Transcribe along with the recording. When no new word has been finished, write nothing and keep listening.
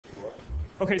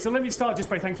Okay, so let me start just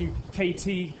by thanking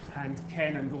KT and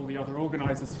Ken and all the other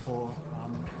organizers for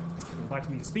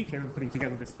inviting me to speak here and putting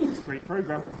together this great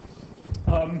program.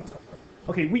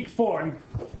 Okay, week 4, I'm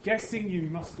guessing you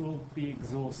must all be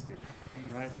exhausted,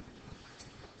 right?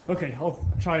 Okay, I'll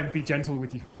try and be gentle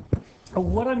with you.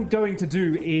 What I'm going to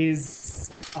do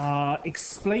is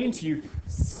explain to you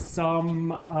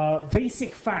some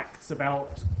basic facts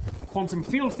about quantum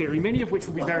field theory, many of which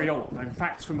will be very old,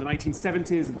 facts from the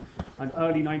 1970s and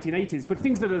early 1980s, but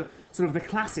things that are sort of the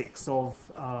classics of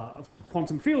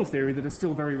quantum field theory that are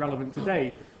still very relevant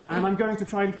today. And I'm going to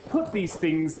try and put these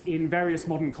things in various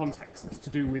modern contexts to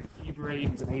do with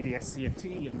E-brains and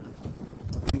ADS-CFT and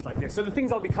things like this. So the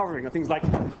things I'll be covering are things like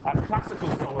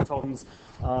classical solitons,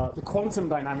 the quantum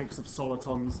dynamics of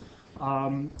solitons,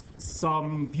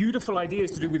 some beautiful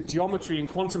ideas to do with geometry and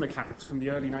quantum mechanics from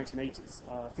the early 1980s,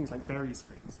 things like Berry's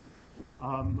phase,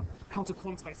 how to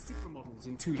quantize sigma models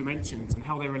in 2 dimensions and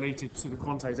how they're related to the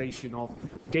quantization of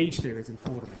gauge theories in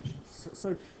 4 dimensions.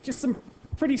 So just some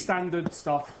pretty standard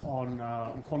stuff on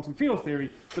quantum field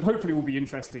theory that hopefully will be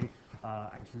interesting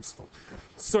and useful.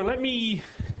 So let me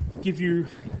give you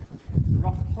a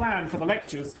rough plan for the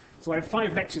lectures. So I have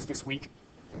 5 lectures this week.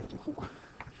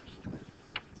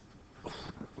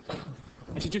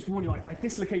 I should just warn you, I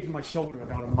dislocated my shoulder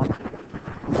about a month ago.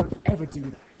 Don't ever do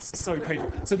that. It's so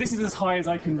painful. So this is as high as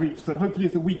I can reach, but hopefully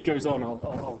as the week goes on,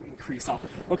 I'll increase up.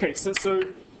 Okay, so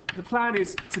the plan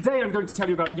is, today I'm going to tell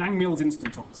you about Yang-Mills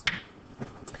instantons.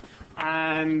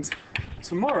 And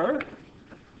tomorrow,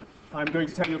 I'm going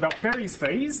to tell you about Berry's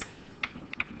phase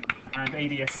and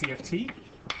ADS-CFT.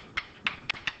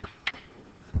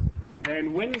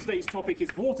 Then Wednesday's topic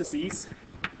is vortices.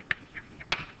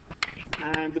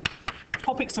 And the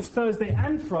topics of Thursday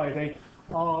and Friday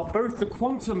are both the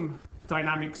quantum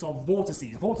dynamics of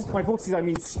vortices. By vortices, I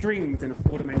mean strings in a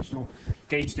 4-dimensional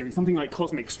gauge theory, something like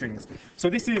cosmic strings. So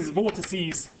this is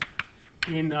vortices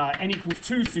in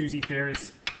n=2 SUSY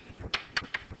theories.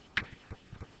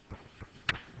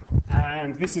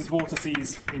 And this is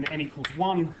vortices in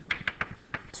n=1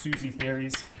 SUSY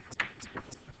theories.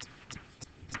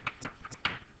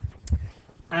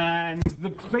 And the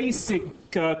basic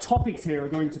topics here are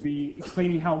going to be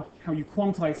explaining how you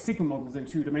quantize sigma models in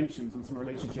 2 dimensions and some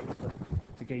relationships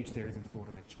to gauge theories in 4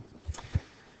 dimensions.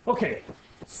 Okay,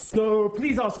 so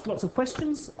please ask lots of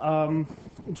questions.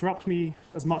 Interrupt me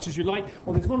as much as you like.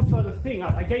 Well, there's one further thing.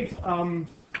 I gave some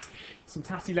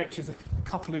TASI lectures a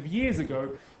couple of years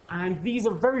ago, and these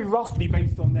are very roughly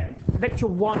based on them. Lecture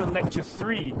 1 and Lecture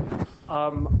 3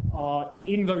 are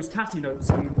in those TASI notes,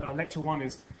 and Lecture 1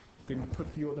 is been put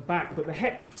for you at the back, but the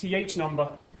HEP-TH number,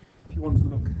 if you want to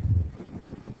look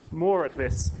more at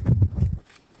this,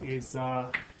 is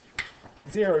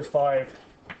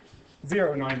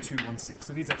 0509216.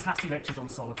 So these are TASI lectures on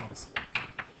solitons.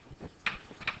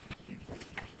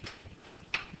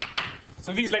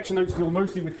 So these lecture notes deal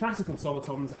mostly with classical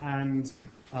solitons, and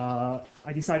I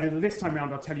decided that this time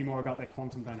around I'll tell you more about their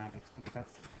quantum dynamics, because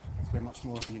that's where much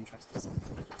more of the interest is.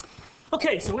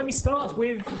 Okay, so let me start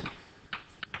with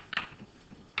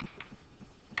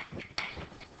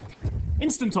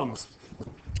instantons.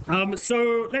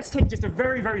 So let's take just a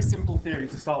very, very simple theory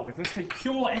to start with. Let's take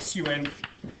pure SUN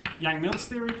Yang-Mills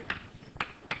theory.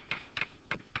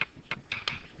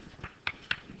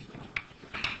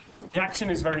 The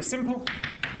action is very simple.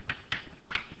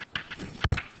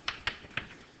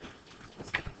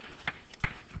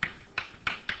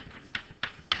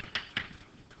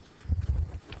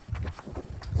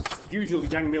 Usual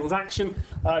Yang-Mills action.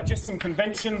 Just some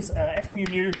conventions. F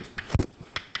mu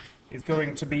is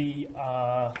going to be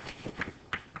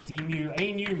d mu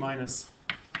a nu minus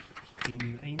d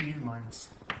mu a nu minus.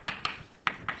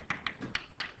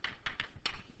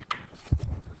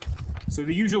 So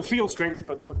the usual field strength,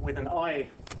 but with an I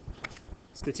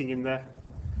sitting in there.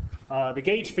 The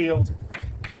gauge field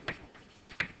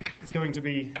is going to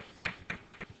be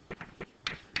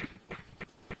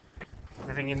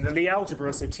living in the Lie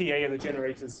algebra, so TA are the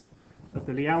generators of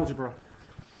the Lie algebra.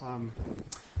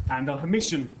 And the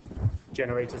Hermitian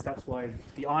generators, that's why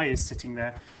the I is sitting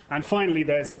there. And finally,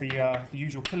 there's the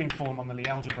usual Killing form on the Lie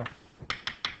algebra,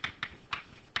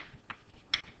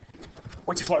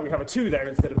 which is why we have a 2 there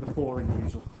instead of the 4 in the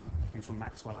usual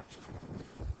Maxwell action.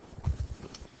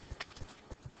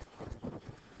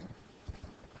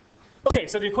 Okay,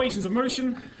 so the equations of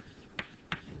motion.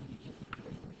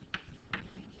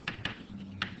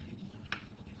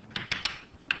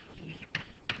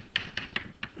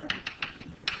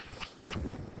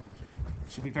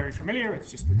 Should be very familiar. It's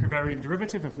just the covariant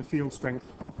derivative of the field strength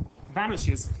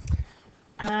vanishes.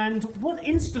 And what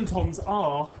instantons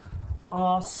are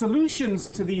solutions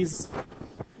to these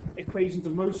equations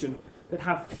of motion that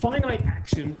have finite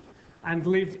action and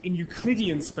live in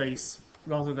Euclidean space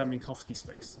rather than Minkowski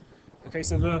space. Okay,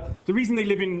 so the reason they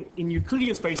live in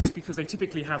Euclidean space is because they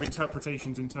typically have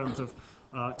interpretations in terms of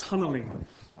tunneling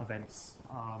events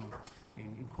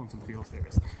in quantum field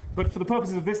theories. But for the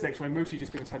purposes of this lecture, I'm mostly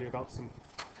just going to tell you about some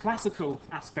classical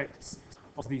aspects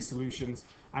of these solutions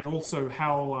and also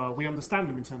how we understand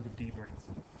them in terms of D-branes.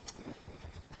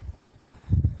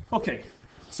 Okay,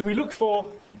 so we look for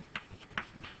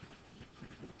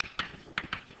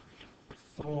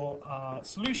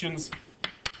solutions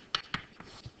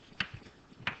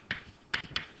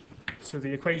to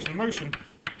the equation of motion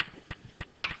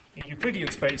in Euclidean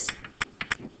space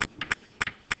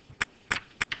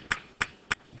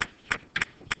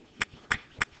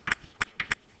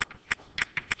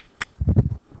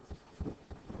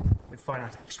with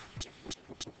finite action.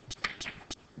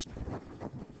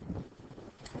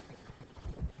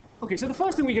 Okay, so the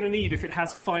first thing we're going to need if it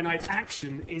has finite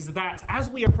action is that as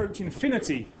we approach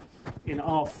infinity in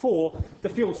R4, the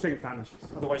field strength vanishes.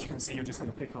 Otherwise, you can see you're just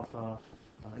going to pick up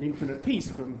an infinite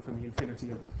piece from the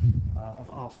infinity of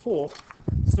R4.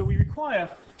 So we require,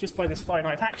 just by this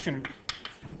finite action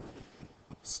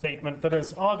statement, that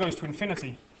as R goes to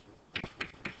infinity,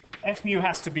 F mu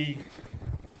has to be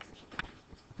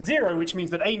 0, which means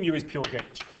that A mu is pure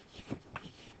gauge.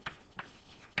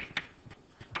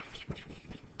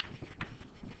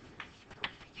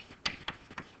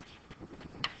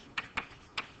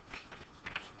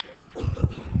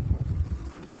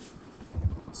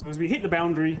 So as we hit the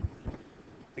boundary,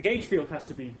 the gauge field has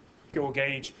to be pure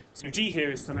gauge. So G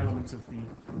here is some element of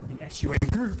the SUN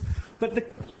group. But the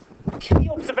key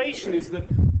observation is that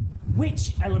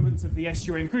which elements of the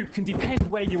SUN group can depend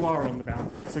where you are on the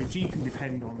boundary. So G can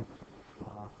depend on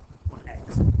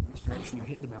X, which direction you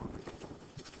hit the boundary.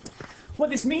 What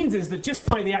this means is that just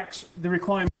by the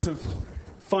requirement of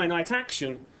finite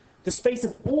action, the space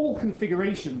of all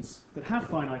configurations that have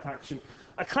finite action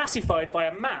are classified by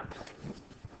a map.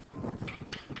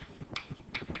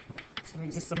 So there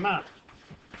exists a map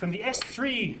from the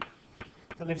S3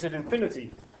 that lives at infinity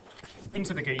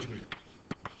into the gauge group.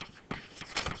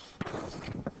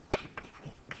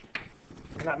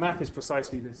 And that map is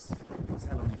precisely this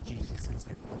element G.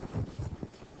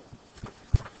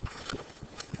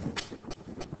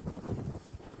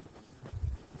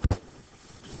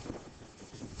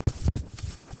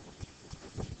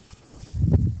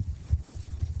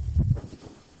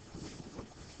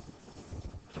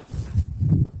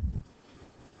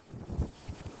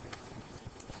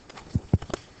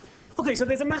 Okay, so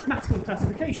there's a mathematical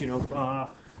classification of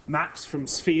maps from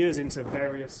spheres into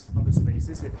various other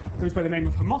spaces. It goes by the name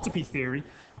of homotopy theory,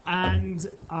 and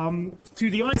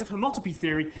through the eyes of homotopy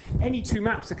theory, any two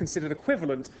maps are considered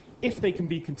equivalent if they can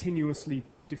be continuously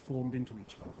deformed into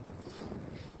each other.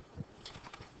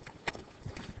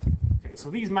 Okay, so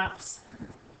these maps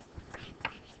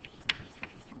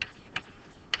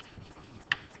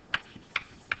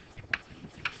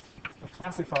are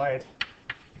classified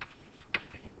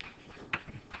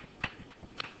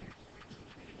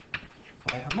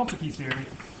by homotopy theory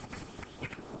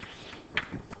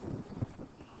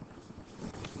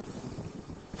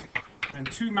and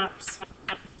two maps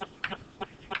are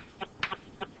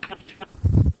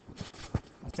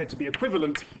said to be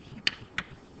equivalent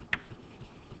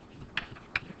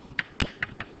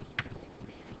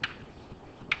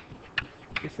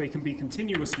if they can be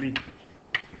continuously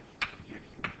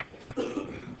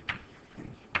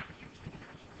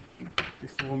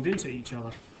deformed into each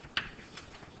other.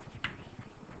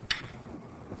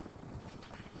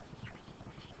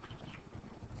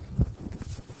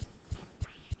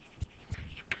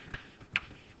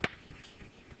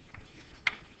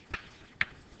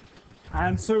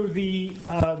 And so the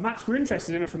maps we're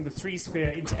interested in are from the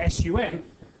 3-sphere into SUN,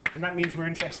 and that means we're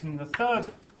interested in the third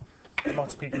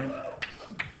homotopy group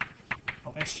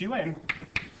of SUN.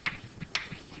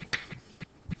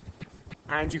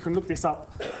 And you can look this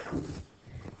up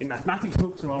in mathematics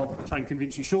books, and I'll try and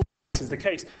convince you shortly this is the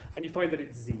case, and you find that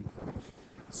it's Z.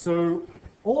 So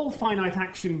all finite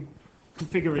action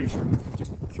configurations,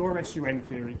 just pure SUN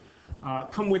theory,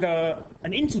 come with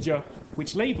an integer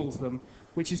which labels them,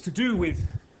 which is to do with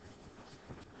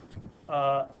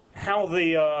how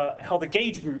the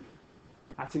gauge group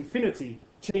at infinity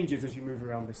changes as you move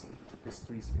around this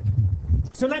 3-sphere.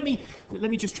 So let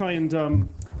me just try and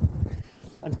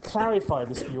clarify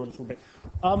this for you a little bit.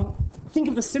 Think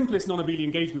of the simplest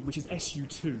non-abelian gauge group, which is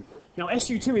SU2. Now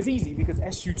SU2 is easy because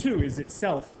SU2 is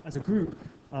itself, as a group,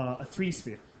 a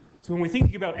 3-sphere. So when we're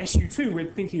thinking about SU2,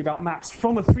 we're thinking about maps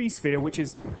from a 3-sphere, which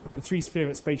is the 3-sphere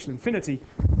at spatial infinity,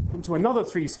 into another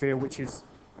 3-sphere, which is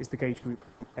is the gauge group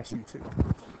SU2.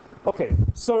 Okay,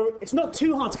 so it's not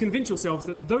too hard to convince yourselves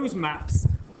that those maps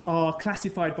are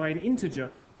classified by an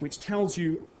integer, which tells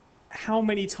you how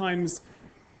many times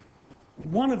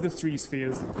one of the three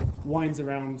spheres winds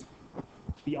around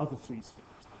the other three spheres.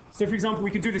 So for example,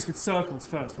 we could do this with circles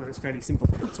first, where it's fairly simple.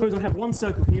 Suppose I have one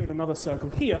circle here and another circle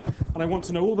here, and I want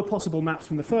to know all the possible maps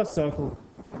from the first circle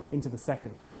into the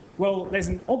second. Well, there's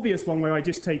an obvious one where I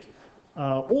just take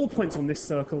all points on this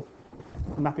circle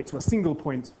and map it to a single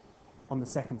point on the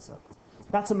second circle.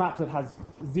 That's a map that has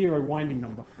 0 winding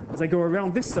number. As I go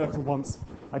around this circle once,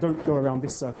 I don't go around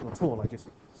this circle at all, I just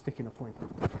stick in a point.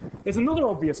 There's another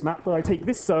obvious map where I take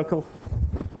this circle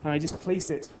and I just place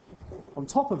it on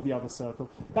top of the other circle.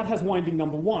 That has winding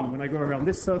number 1. When I go around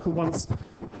this circle once,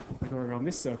 I go around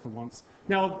this circle once.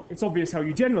 Now, it's obvious how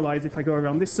you generalize. If I go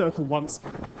around this circle once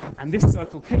and this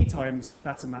circle k times,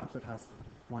 that's a map that has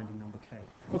winding number k.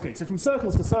 Okay, so from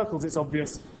circles to circles, it's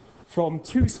obvious. From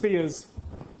 2 spheres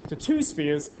to 2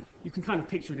 spheres, you can kind of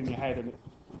picture it in your head, and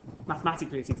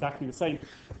mathematically it's exactly the same.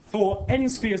 For n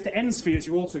spheres to n spheres,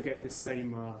 you also get this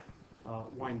same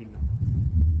winding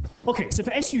number. Okay, so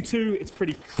for SU2, it's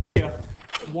pretty clear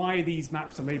why these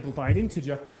maps are labeled by an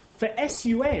integer. For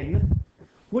SUN,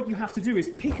 what you have to do is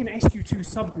pick an SU2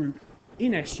 subgroup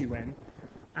in SUN,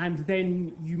 and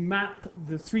then you map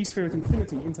the 3 sphere at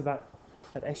infinity into that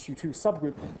SU2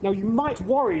 subgroup. Now, you might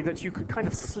worry that you could kind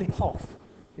of slip off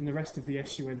in the rest of the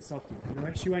SUN subgroup. You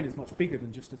know, SUN is much bigger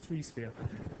than just a 3 sphere.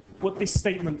 What this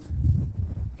statement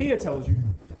here tells you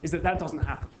is that that doesn't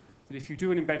happen. That if you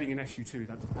do an embedding in SU2,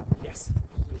 that doesn't happen. Yes?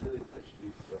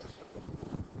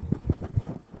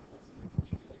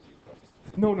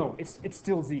 No, it's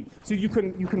still Z. So you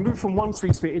can move from one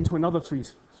 3 sphere into another 3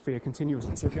 sphere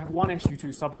continuously. So if you have one SU2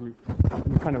 subgroup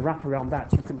and you kind of wrap around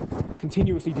that, you can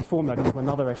continuously deform that into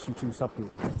another SU2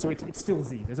 subgroup. So it's still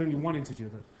Z. There's only one integer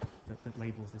that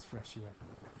labels this for SUN.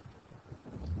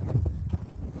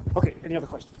 Okay, any other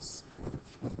questions?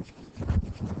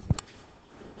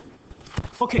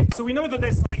 Okay, so we know that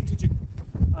there's some integer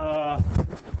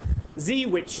Z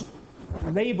which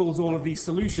labels all of these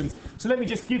solutions. So let me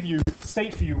just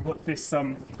state for you what this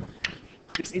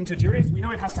integer is. We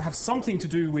know it has to have something to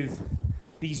do with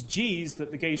these G's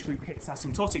that the gauge group hits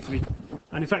asymptotically.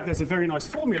 And in fact, there's a very nice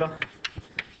formula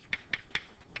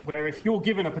where if you're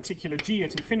given a particular G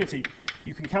at infinity,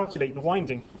 you can calculate the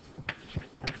winding.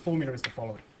 And the formula is the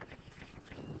following.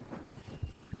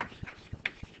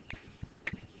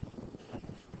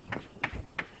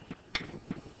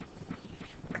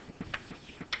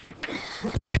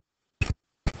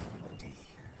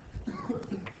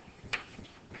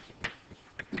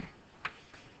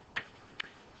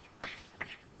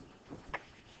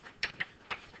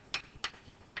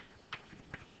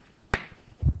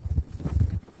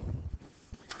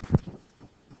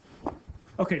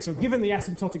 Okay, so given the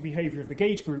asymptotic behavior of the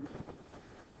gauge group,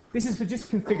 this is for just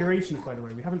configurations, by the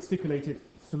way. We haven't stipulated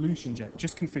solutions yet,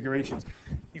 just configurations.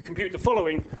 You compute the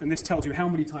following, and this tells you how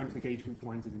many times the gauge group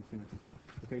winds at infinity.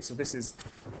 Okay, so this is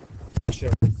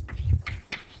shows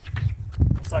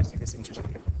precisely this integer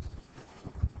here.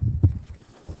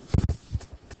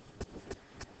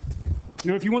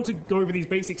 You know, if you want to go over these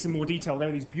basics in more detail, there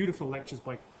are these beautiful lectures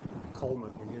by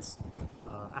Coleman in his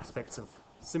Aspects of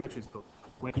Symmetries book,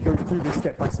 where he goes through this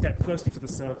step by step, firstly for the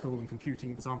circle and computing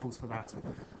examples for that, and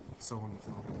so on and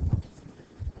so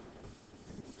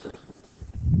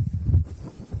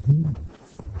on.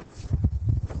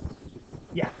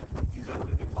 Yeah. You got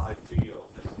the pi 3 of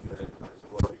this,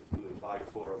 what the pi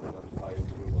 4 of the pi 2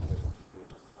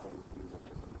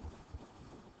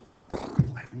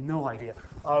 I have no idea.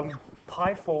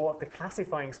 Pi 4, the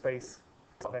classifying space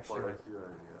of SUN.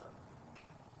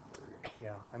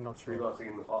 Yeah, I'm not sure. Because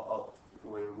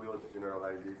when we want to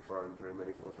generalize it for arbitrary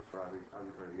manifolds or for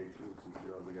arbitrary gauge groups,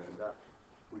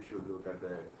 we should look at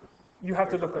the. You have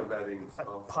to look at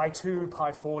pi 2,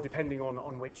 pi 4, depending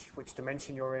on which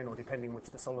dimension you're in, or depending which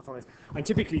the soliton is. And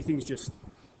typically things just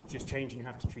change, and you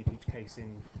have to treat each case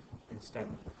in step.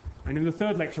 And in the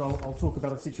third lecture, I'll talk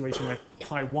about a situation where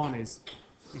pi 1 is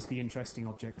the interesting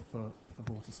object for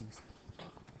vortices.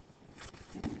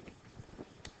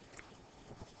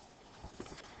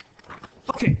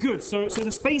 Okay, good. So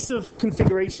the space of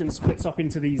configuration splits up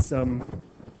into these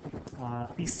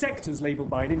sectors labeled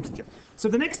by an integer. So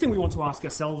the next thing we want to ask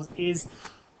ourselves is,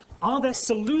 are there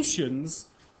solutions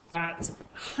that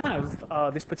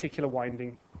have this particular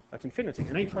winding at infinity?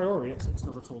 And a priori, it's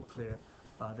not at all clear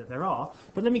that there are.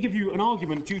 But let me give you an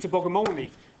argument due to Bogomolny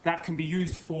that can be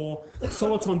used for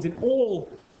solitons in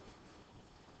all,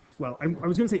 well, I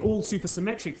was going to say all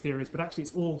supersymmetric theories, but actually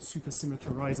it's all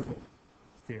supersymmetrizable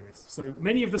theories. So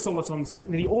many of the solitons,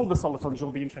 nearly all the solitons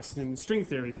you'll be interested in string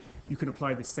theory, you can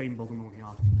apply this same Bogomolny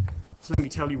argument. So let me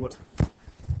tell you what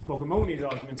Bogomolny's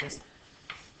argument is.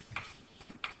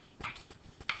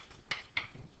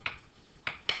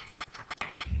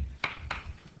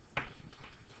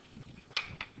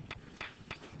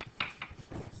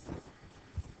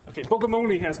 Okay,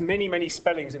 Bogomolny has many, many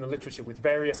spellings in the literature with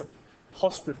various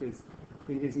apostrophes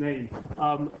in his name.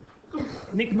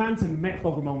 Nick Manton met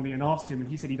Bogomolny and asked him, and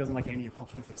he said he doesn't like any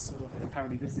apostrophes. So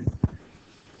apparently this is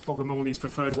Bogomolny's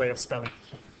preferred way of spelling.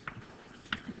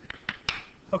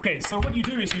 Okay, so what you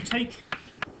do is you take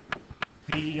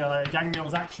the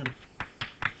Yang-Mills action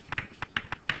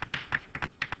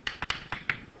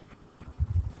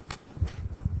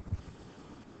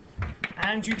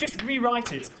and you just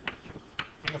rewrite it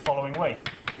in the following way.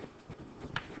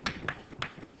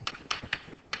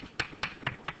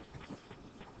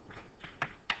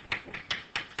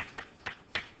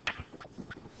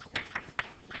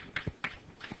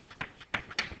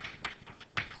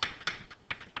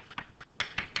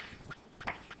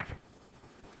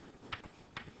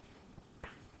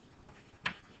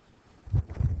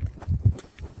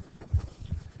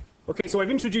 Okay, so I've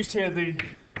introduced here the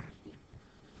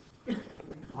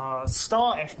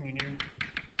star f mu nu,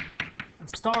 and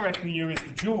star f mu nu is the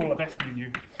dual of f mu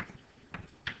nu.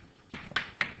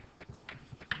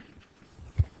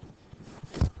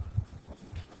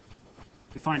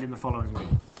 Defined in the following way.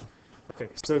 Okay,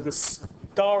 so the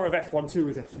star of f12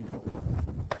 is f24.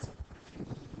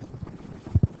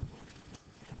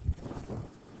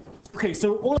 Okay,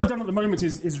 so all I've done at the moment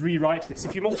is rewrite this.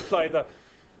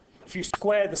 If you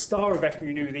square the star of f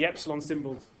mu nu, the epsilon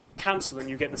symbols cancel and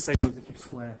you get the same as if you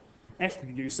square f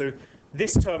mu nu. So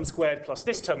this term squared plus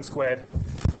this term squared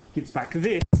gives back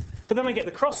this. But then I get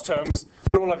the cross terms,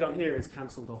 and all I've done here is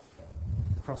cancelled off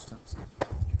the cross terms.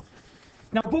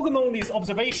 Now, Bogomolny's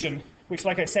observation, which,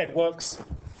 like I said, works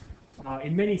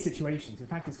in many situations, in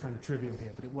fact, it's kind of trivial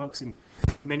here, but it works in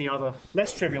many other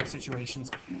less trivial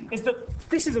situations, is that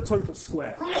this is a total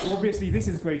square. So obviously, this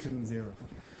is greater than 0,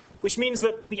 which means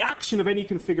that the action of any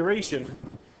configuration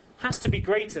has to be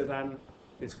greater than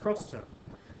this cross term.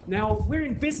 Now, we're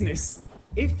in business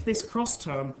if this cross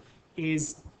term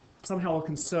is somehow a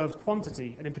conserved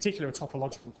quantity, and in particular a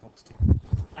topological quantity.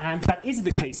 And that is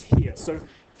the case here. So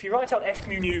if you write out f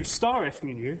mu nu star f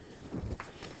mu nu,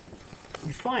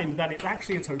 you find that it's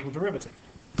actually a total derivative.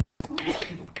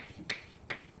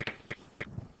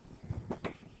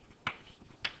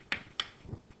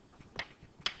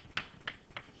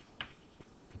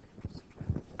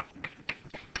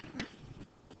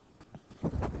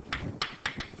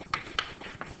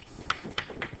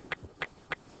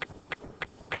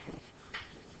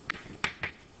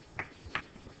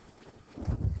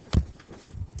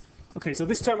 Okay, so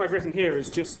this term I've written here is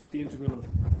just the integral of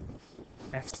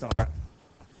f star.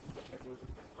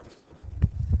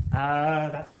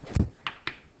 That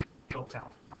dropped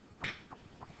out.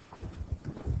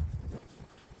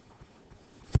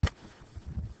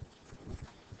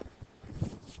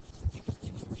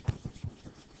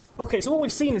 Okay, so what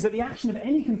we've seen is that the action of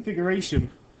any configuration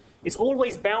is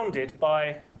always bounded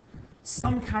by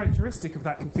some characteristic of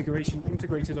that configuration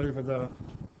integrated over the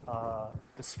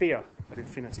sphere at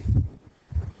infinity.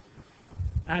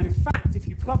 And in fact, if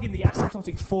you plug in the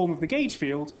asymptotic form of the gauge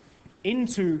field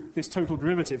into this total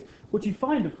derivative, what you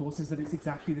find, of course, is that it's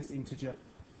exactly this integer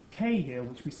k here,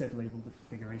 which we said labeled the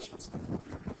configurations.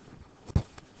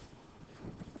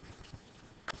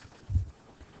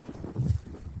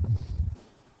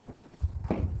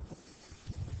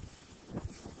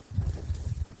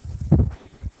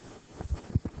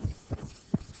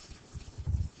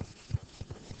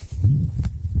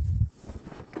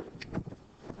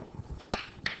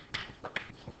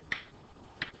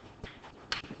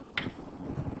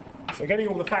 So getting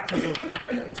all the factors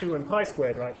of 2 and pi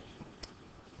squared, right?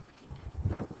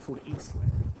 For e squared.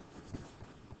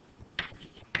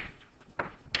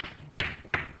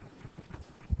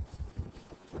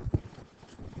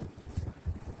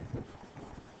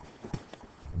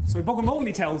 So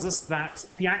Bogomolny tells us that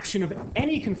the action of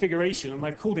any configuration, and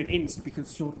I've called it inst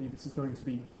because shortly this is going to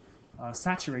be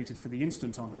saturated for the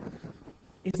instanton,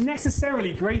 is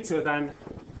necessarily greater than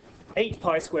 8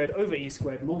 pi squared over e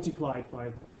squared multiplied by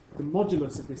the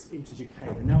modulus of this integer k.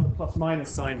 And now the plus minus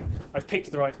sign, I've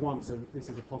picked the right one, so this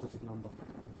is a positive number,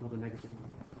 not a negative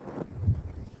number.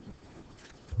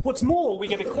 What's more, we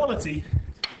get equality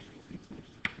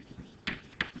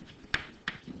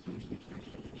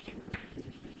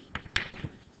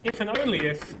if and only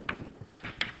if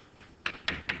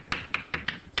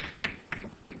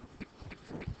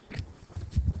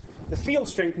the field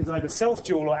strength is either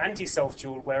self-dual or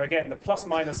anti-self-dual, where again the plus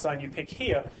minus sign you pick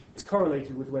here is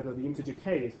correlated with whether the integer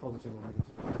k is positive or negative.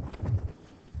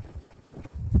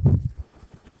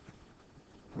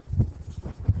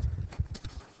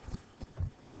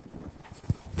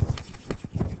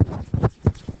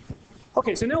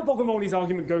 Okay, so now Bogomolny's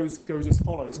argument goes as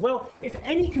follows. Well, if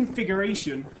any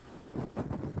configuration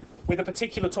with a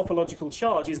particular topological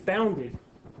charge is bounded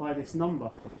by this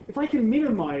number, if I can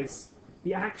minimize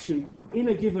the action in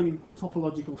a given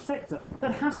topological sector,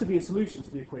 that has to be a solution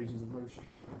to the equations of motion.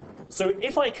 So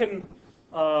if I can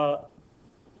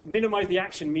minimize the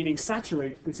action, meaning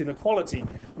saturate this inequality,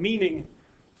 meaning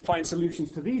find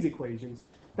solutions to these equations,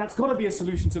 that's got to be a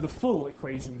solution to the full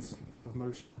equations of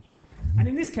motion. And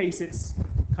in this case, it's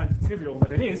kind of trivial,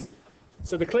 but it is.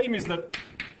 So the claim is that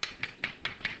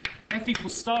f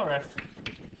equals star f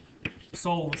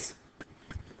solves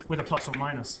with a plus or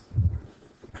minus,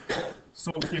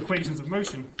 solves the equations of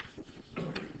motion.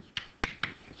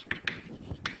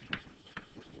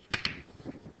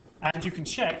 And you can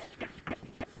check,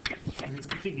 and it's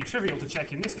completely trivial to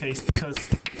check in this case because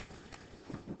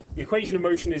the equation of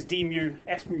motion is d mu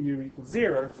f mu nu equals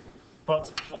 0,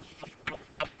 but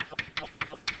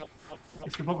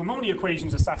if the Bogomolny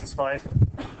equations are satisfied,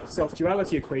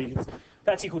 self-duality equations,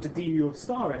 that's equal to d mu of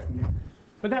star f mu.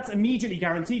 But that's immediately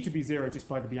guaranteed to be 0 just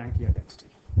by the Bianchi identity.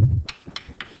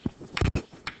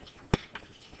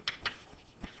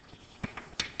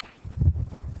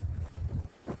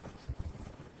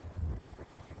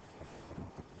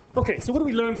 Okay, so what do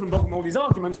we learn from Bogomolny's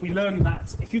argument? We learn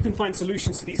that if you can find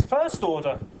solutions to these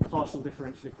first-order partial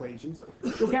differential equations,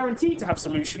 you're guaranteed to have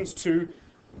solutions to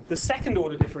the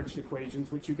second-order differential equations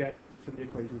which you get from the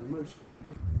equations of motion.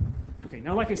 Okay,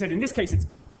 now like I said, in this case it's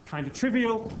kind of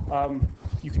trivial.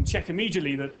 You can check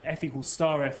immediately that f equals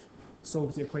star f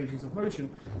solves the equations of motion.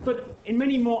 But in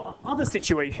many more other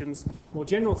situations, more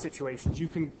general situations, you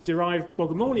can derive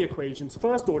Bogomolny equations,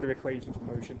 first-order equations of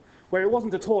motion, where it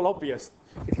wasn't at all obvious,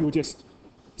 if you were just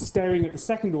staring at the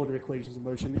second-order equations of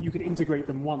motion, that you could integrate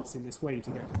them once in this way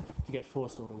to get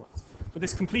first-order ones. But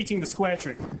this completing the square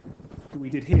trick that we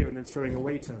did here and then throwing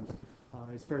away terms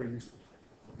is very useful.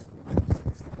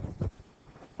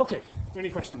 Okay, any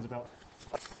questions about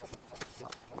that?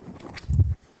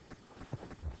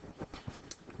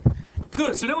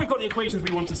 Good, so now we've got the equations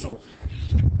we want to solve.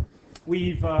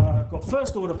 We've got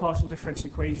first-order partial differential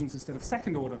equations instead of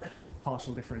second-order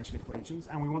partial differential equations,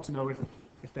 and we want to know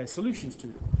if there's solutions to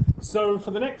them. So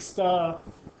for the next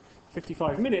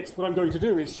 55 minutes, what I'm going to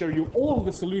do is show you all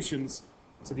the solutions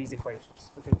to these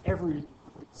equations. Okay, every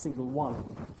single one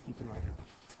you can write down.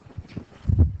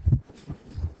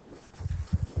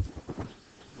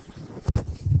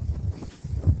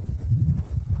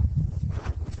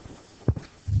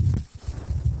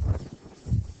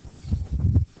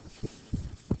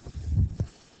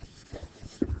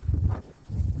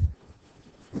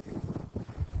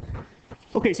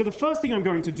 Okay, so the first thing I'm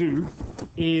going to do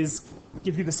is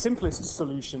give you the simplest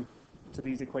solution to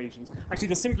these equations. Actually,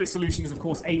 the simplest solution is, of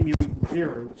course, a mu equals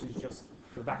 0, which is just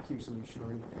the vacuum solution,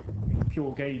 or a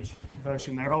pure gauge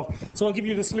version thereof. So I'll give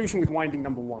you the solution with winding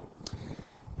number 1.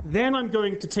 Then I'm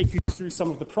going to take you through some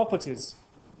of the properties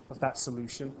of that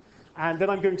solution, and then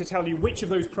I'm going to tell you which of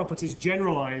those properties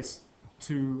generalize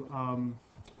to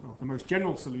the most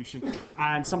general solution,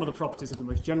 and some of the properties of the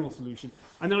most general solution.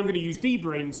 And then I'm going to use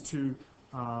D-brains to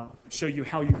show you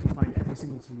how you can find every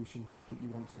single solution that you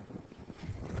want to.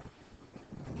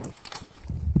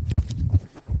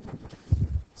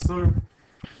 So,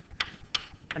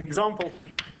 an example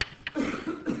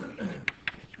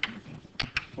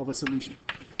of a solution.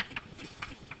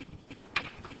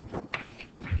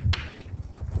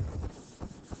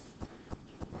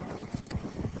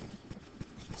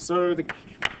 So the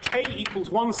k equals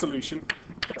 1 solution,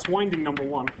 that's winding number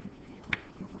 1,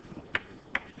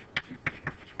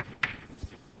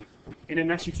 in an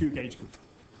SU2 gauge group.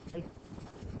 Okay?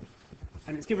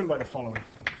 And it's given by the following.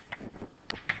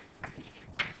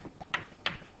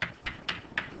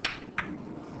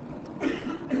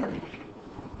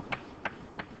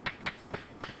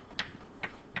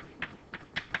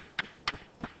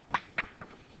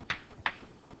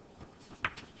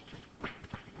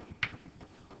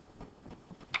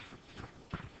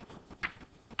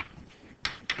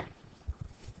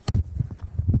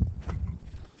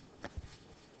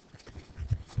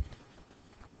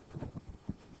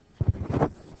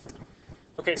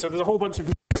 Okay, so there's a whole bunch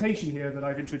of notation here that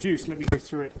I've introduced. Let me go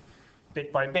through it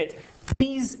bit by bit.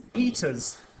 These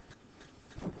etas.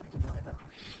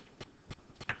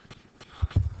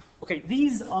 Okay,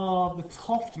 these are the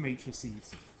Toft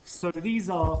matrices. So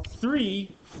these are 3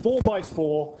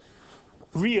 4x4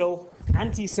 real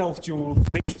anti-self-dual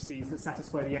matrices that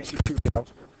satisfy the SU2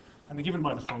 layout, and they're given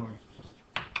by the following.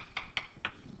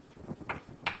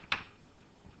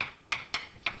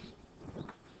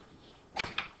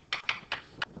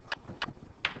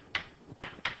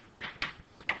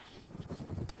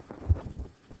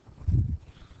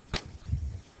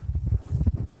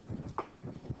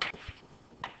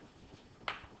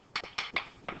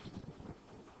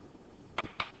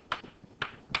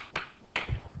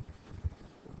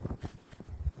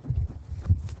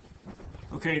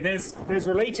 Okay, there's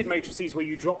related matrices where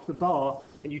you drop the bar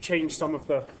and you change some of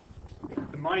the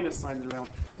minus signs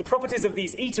around. The properties of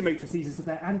these eta matrices is that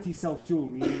they're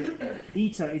anti-self-dual, meaning that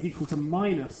eta is equal to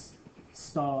minus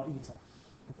star eta.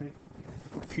 Okay?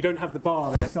 If you don't have the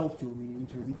bar, they're self-dual, meaning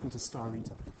eta is equal to star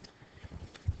eta.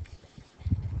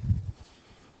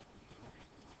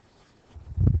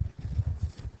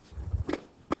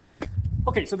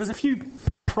 Okay, so there's a few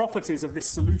properties of this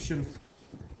solution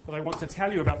that I want to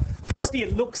tell you about. Firstly,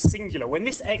 it looks singular. When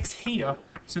this x here,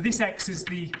 so this x is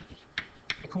the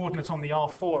coordinate on the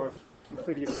R4 of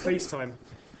Euclidean spacetime.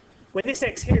 When this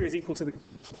x here is equal to the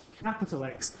capital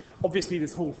X, obviously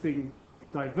this whole thing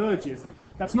diverges.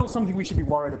 That's not something we should be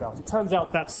worried about. It turns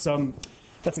out that's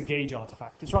a gauge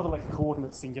artifact. It's rather like a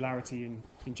coordinate singularity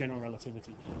in general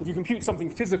relativity. If you compute something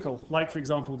physical, like for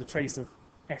example the trace of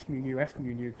f mu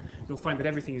nu, you'll find that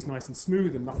everything is nice and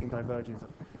smooth and nothing diverges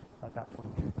at that point.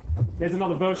 There's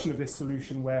another version of this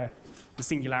solution where the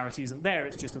singularity isn't there,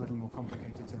 it's just a little more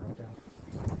complicated to write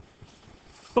down.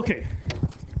 Okay,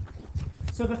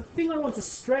 so the thing I want to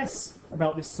stress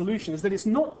about this solution is that it's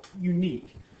not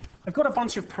unique. I've got a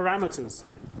bunch of parameters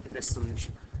in this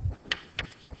solution.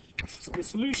 So the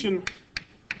solution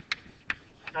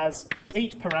has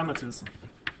 8 parameters.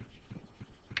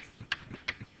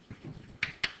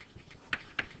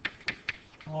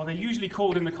 Or they're usually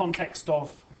called in the context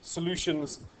of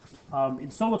solutions in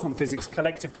soliton physics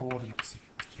collective coordinates.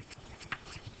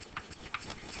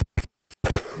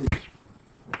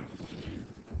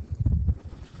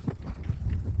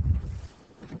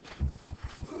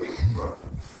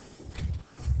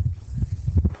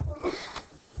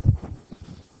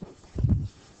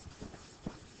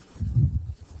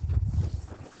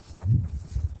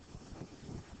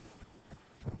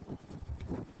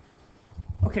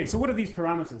 Okay, so what are these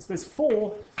parameters? There's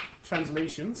 4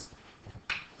 translations.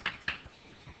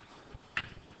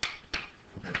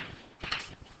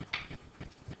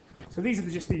 So these are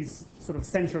just these sort of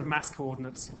center of mass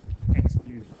coordinates, x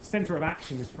mu. Center of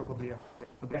action is probably a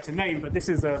better name, but this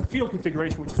is a field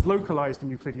configuration which is localized in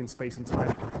Euclidean space and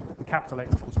time, and capital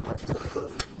X equals correct.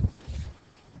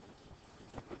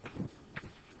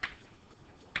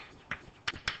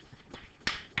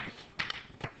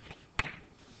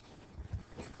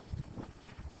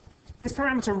 This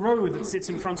parameter rho that sits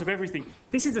in front of everything,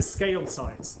 this is a scale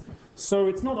size. So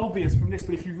it's not obvious from this,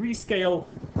 but if you rescale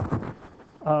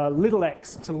little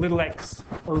x to little x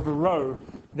over rho,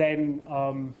 then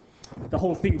the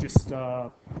whole thing just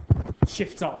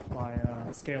shifts up by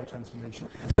a scale transformation.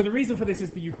 So the reason for this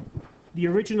is the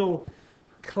original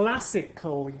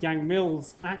classical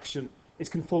Yang-Mills action is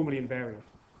conformally invariant,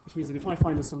 which means that if I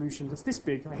find a solution that's this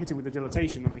big, I hit it with a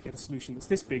dilatation and I get a solution that's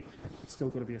this big, it's still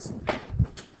got to be a solution.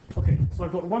 Okay, so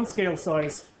I've got one scale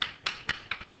size,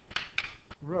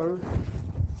 rho,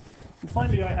 and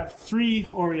finally I have 3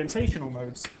 orientational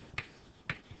modes.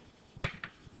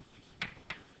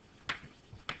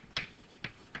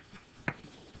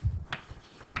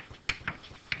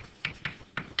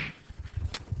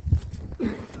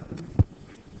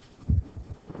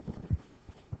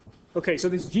 Okay, so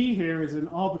this G here is an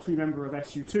arbitrary member of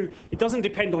SU2. It doesn't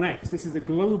depend on X. This is a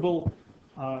global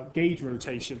gauge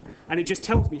rotation, and it just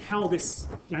tells me how this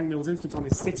Yang-Mills instanton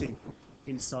is sitting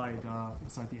inside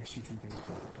the SU2 gauge.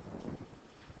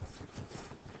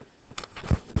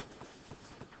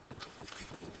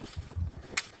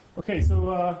 Okay,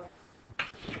 so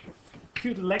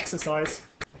cute little exercise.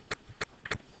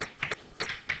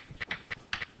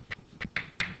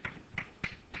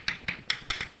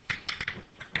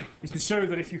 Is to show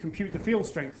that if you compute the field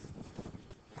strength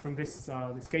from this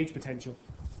gauge potential,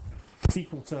 it's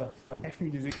equal to f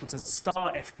mu is equal to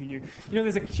star f mu. You know,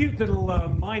 there's a cute little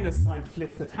minus sign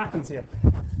flip that happens here.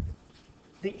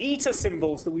 The eta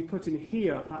symbols that we put in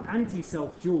here are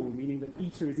anti-self-dual, meaning that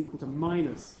eta is equal to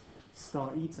minus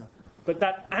star eta. But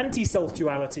that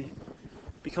anti-self-duality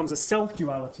becomes a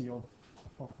self-duality of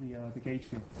the gauge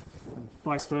field, and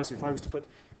vice versa. If I was to put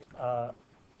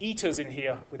etas in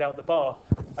here without the bar,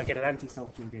 I get an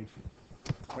anti-self-dual gauge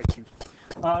field. Quite cute.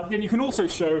 Then you can also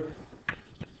show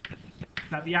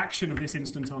that the action of this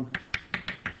instanton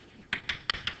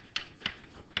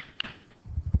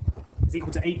is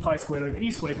equal to 8 pi squared over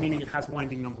e squared, meaning it has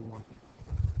winding number 1.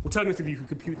 Alternatively, you could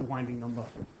compute the winding number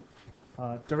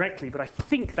directly, but I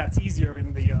think that's easier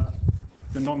in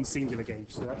the non-singular gauge,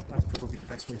 so that's probably the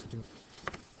best way to do it.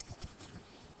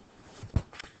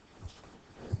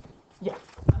 Yeah.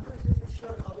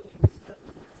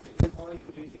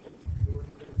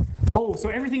 Oh, so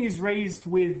everything is raised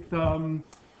with,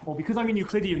 well, because I'm in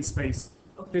Euclidean space,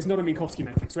 there's not a Minkowski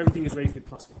metric, so everything is raised with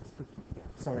 +1.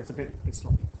 Sorry, it's a bit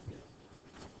sloppy.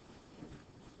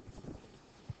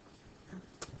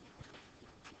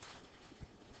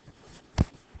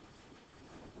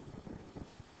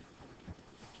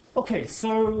 Okay,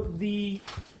 so the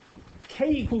k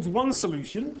equals 1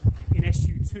 solution in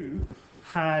SU2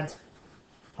 had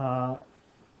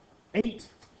 8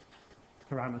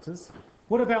 parameters.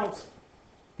 What about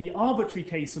the arbitrary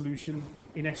k solution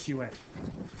in SUN?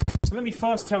 So let me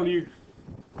first tell you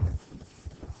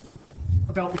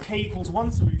about the k equals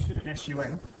 1 solution in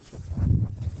SUN.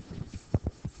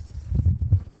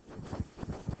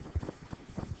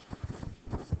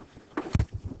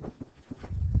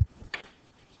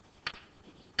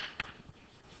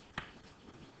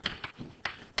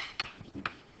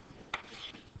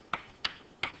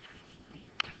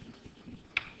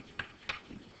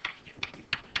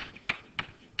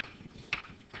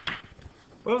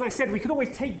 Well, as I said, we could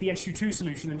always take the SU2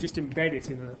 solution and just embed it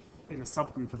in a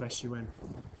subgroup of SUN.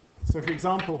 So, for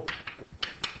example,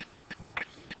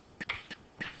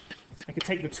 I could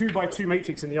take the 2 by 2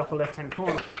 matrix in the upper left-hand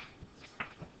corner.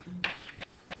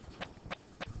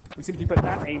 We simply put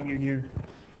that A mu nu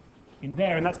in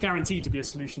there, and that's guaranteed to be a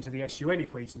solution to the SUN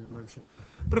equation of motion.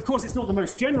 But of course, it's not the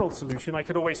most general solution. I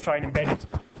could always try and embed it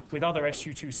with other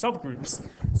SU2 subgroups.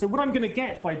 So what I'm going to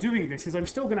get by doing this is I'm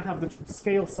still going to have the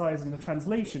scale size and the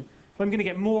translation, but I'm going to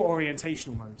get more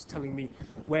orientational modes telling me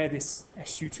where this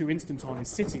SU2 instanton is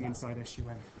sitting inside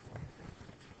SUN.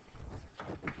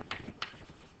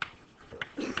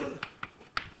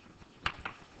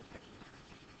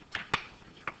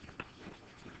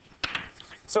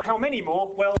 So how many more?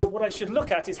 Well, what I should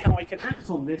look at is how I can act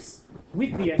on this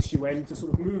with the SUN to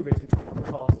sort of move it into the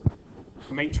part of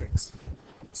the matrix.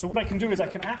 So what I can do is I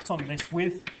can act on this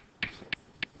with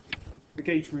the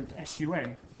gauge root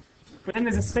SUN. But then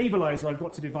there's a stabilizer I've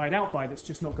got to divide out by that's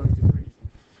just not going to do anything.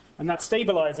 And that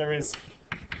stabilizer is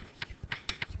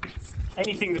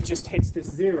anything that just hits this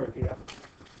 0 here.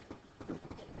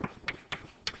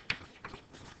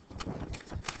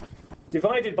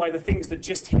 Divided by the things that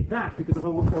just hit that, because I've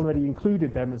already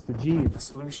included them as the G in the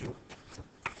solution.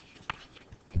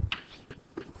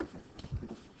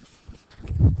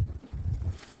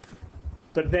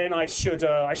 But then I should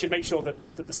make sure that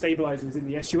the stabilizer is in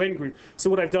the SUN group. So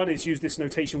what I've done is use this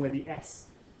notation where the S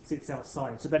sits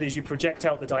outside. So that is, you project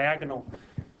out the diagonal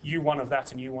U1 of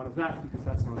that and U1 of that, because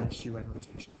that's not an SUN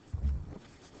rotation.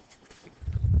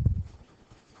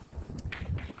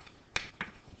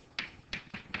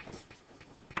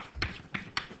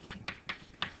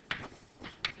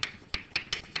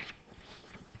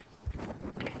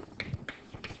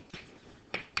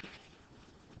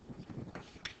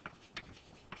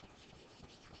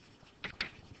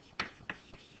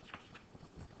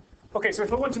 Okay, so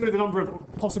if I want to know the number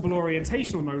of possible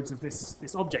orientational modes of this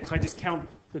object, I just count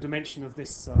the dimension of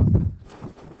this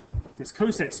this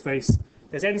coset space.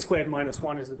 There's n squared minus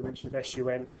 1 is the dimension of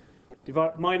SUN,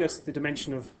 minus the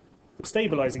dimension of the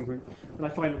stabilizing group, and I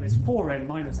find that there's 4n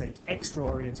minus 8 extra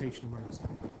orientational modes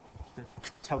that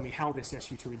tell me how this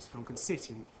SU2 instanton can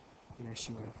sit in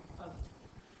SUN.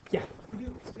 Yeah? Could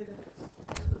you explain that?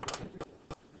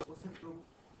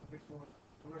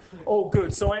 Oh,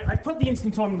 good. So I put the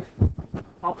instanton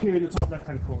up here in the top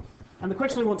left-hand corner. And the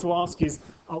question I want to ask is,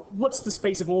 what's the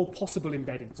space of all possible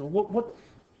embeddings? Or what,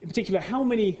 in particular, how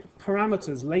many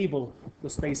parameters label the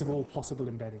space of all possible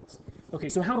embeddings? Okay,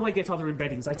 so how do I get other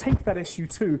embeddings? I take that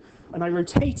SU2 and I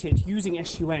rotate it using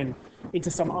SUN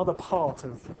into some other part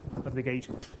of the gauge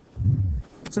group.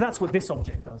 So that's what this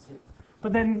object does.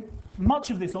 But then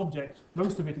much of this object,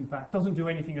 most of it in fact, doesn't do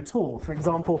anything at all. For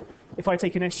example, if I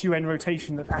take an SUN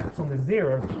rotation that acts on the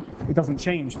 0, it doesn't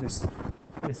change this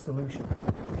solution.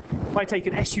 If I take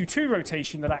an SU2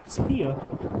 rotation that acts here,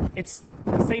 it's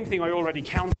the same thing I already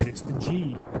counted. It's the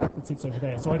G that sits over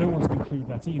there, so I don't want to include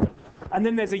that either. And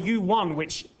then there's a U1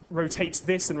 which rotates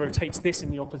this and rotates this in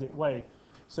the opposite way.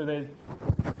 So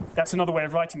that's another way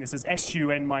of writing this as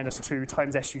SUN minus 2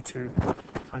 times SU2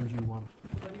 times U1.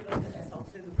 When you write the S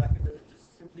outside the bracket, does it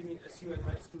just simply mean SUN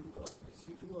minus 2 plus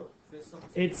SU2, or there's some?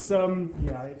 It's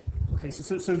yeah. Okay,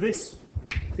 so this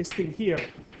thing here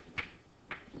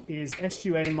is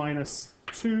SUN minus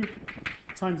 2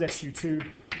 times SU2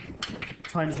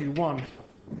 times U1.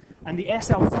 And the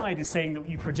S outside is saying that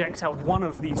you project out one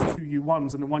of these two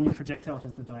U1s, and the one you project out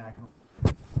is the diagonal.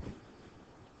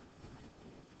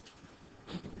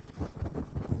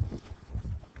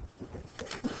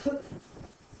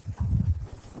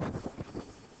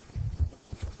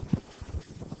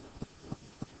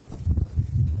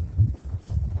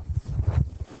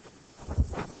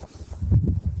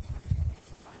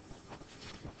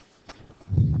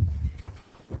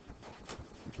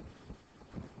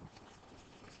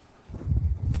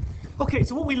 Okay,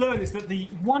 so what we learn is that the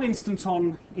one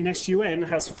instanton in SUN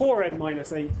has 4n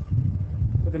minus 8,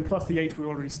 but then plus the 8 we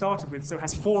already started with, so it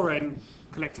has 4n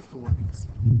collective coordinates.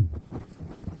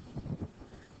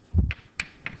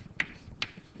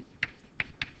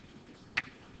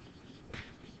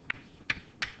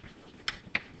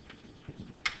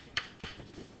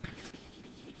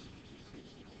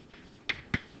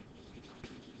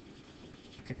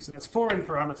 Okay, so that's 4n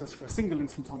parameters for a single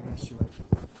instanton in SUN.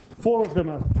 4 of them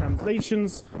are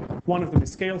translations, 1 of them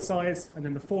is scale size, and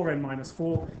then the 4n minus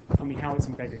 4 tell me how it's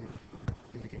embedded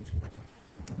in the gauge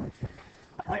group.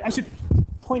 I should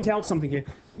point out something here.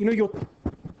 You know,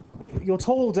 you're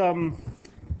told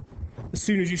as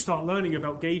soon as you start learning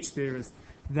about gauge theories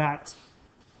that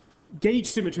gauge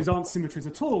symmetries aren't symmetries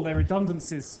at all, they're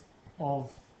redundancies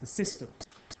of the system.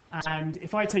 And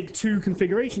if I take two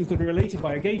configurations that are related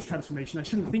by a gauge transformation, I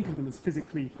shouldn't think of them as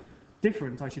physically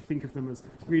different. I should think of them as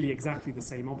really exactly the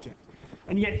same object.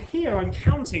 And yet here I'm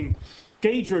counting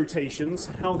gauge rotations,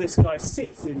 how this guy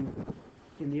sits in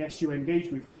the SUN gauge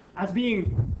group, as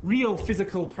being real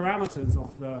physical parameters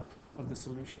of the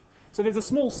solution. So there's a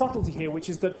small subtlety here, which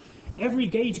is that every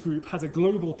gauge group has a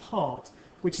global part,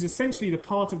 which is essentially the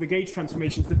part of the gauge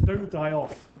transformations that don't die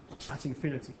off at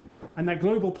infinity. And that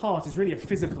global part is really a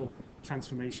physical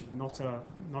transformation, not a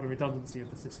redundancy of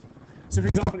the system. So for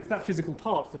example, it's that physical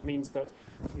part that means that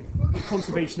the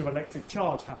conservation of electric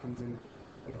charge happens in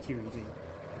Q and D,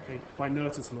 okay, by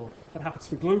Noether's law. That happens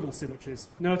for global symmetries.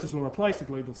 Noether's law applies to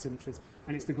global symmetries,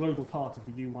 and it's the global part of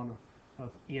the U1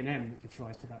 of E and M that gives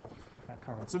rise to that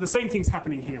current. So the same thing's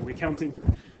happening here. We're counting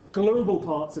global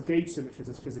parts of gauge symmetries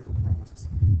as physical parameters.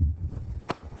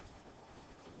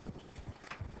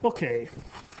 Okay.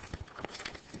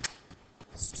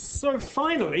 So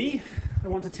finally, I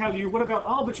want to tell you, what about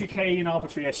arbitrary K in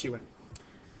arbitrary SUN?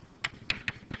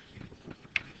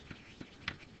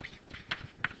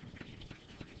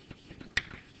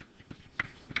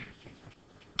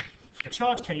 A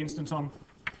charge K instanton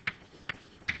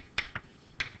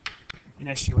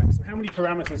in SUN. So how many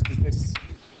parameters does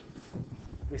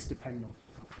this depend on?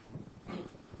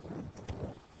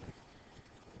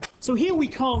 So here we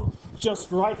can't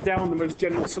just write down the most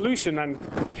general solution and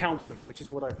count them, which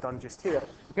is what I've done just here.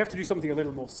 We have to do something a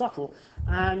little more subtle,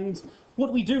 and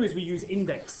what we do is we use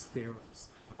index theorems.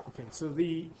 Okay, so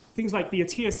the things like the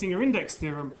Atiyah-Singer index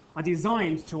theorem are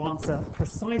designed to answer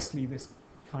precisely this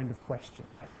kind of question.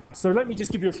 So let me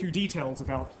just give you a few details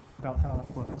about how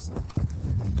that works.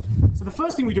 So the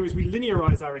first thing we do is we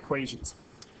linearize our equations.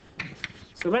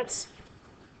 So let's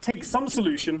take some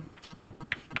solution,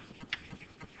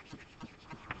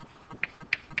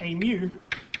 a mu,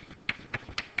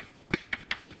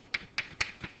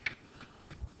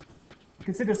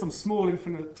 consider some small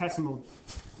infinitesimal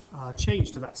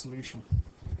change to that solution.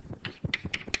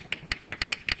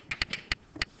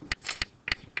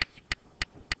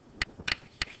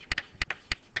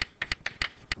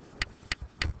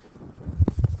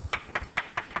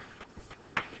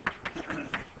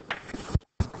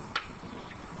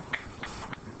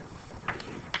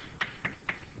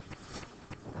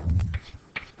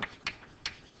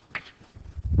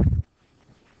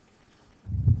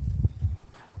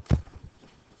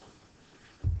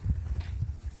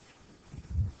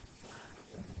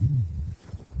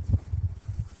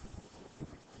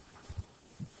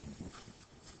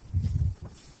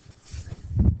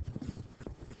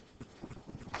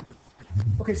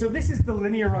 Okay, so this is the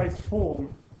linearized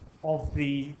form of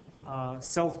the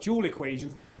self-dual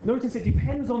equation. Notice it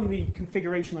depends on the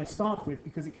configuration I start with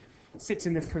because it sits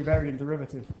in this covariant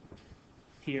derivative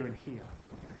here and here.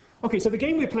 Okay, so the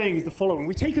game we're playing is the following.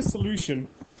 We take a solution,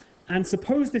 and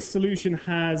suppose this solution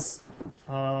has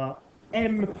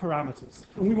m parameters,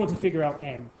 and we want to figure out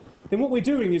m. Then what we're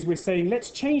doing is we're saying, let's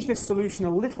change this solution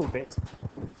a little bit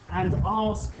and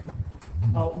ask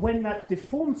when that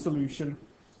deformed solution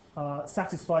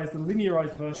satisfies the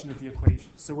linearized version of the equation.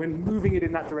 So when moving it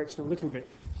in that direction a little bit,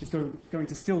 it's going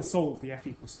to still solve the f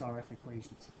equals star f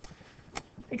equations.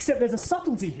 Except there's a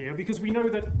subtlety here, because we know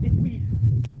that if we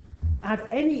add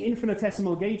any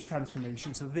infinitesimal gauge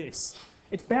transformation to this,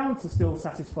 it's bound to still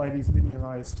satisfy these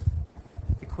linearized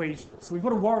equations. So we've got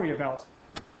to worry about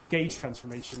gauge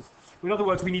transformation. In other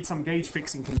words, we need some gauge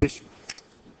fixing condition.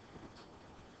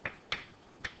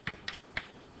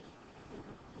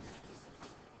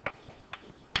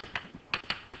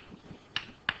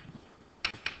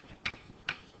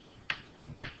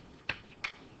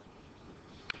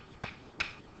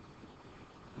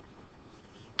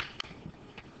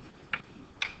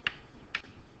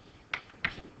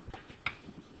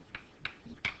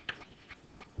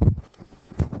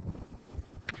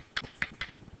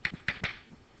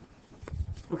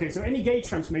 Okay, so any gauge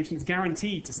transformation is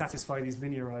guaranteed to satisfy these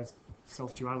linearized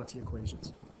self-duality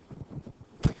equations.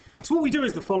 So what we do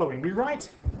is the following. We write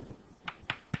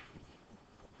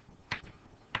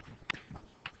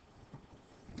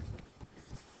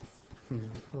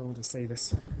I'll just say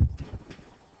this.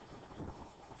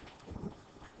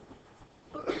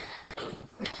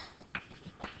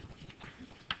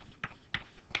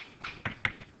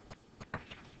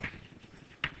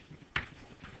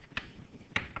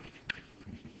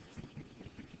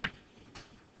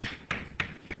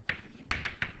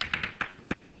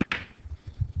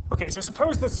 Okay, so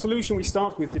suppose the solution we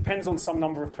start with depends on some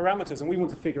number of parameters, and we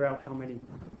want to figure out how many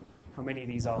of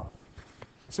these are.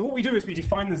 So what we do is we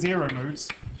define the zero modes.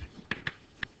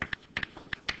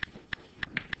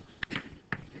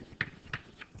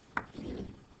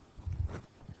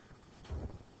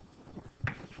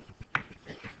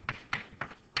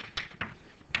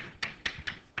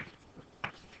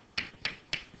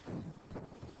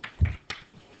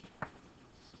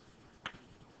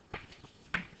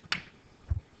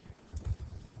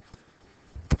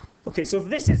 Okay, so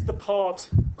this is the part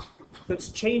that's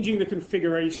changing the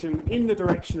configuration in the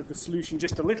direction of the solution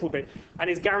just a little bit and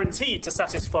is guaranteed to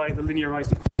satisfy the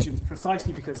linearized equations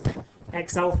precisely because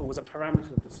x alpha was a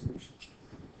parameter of the solution.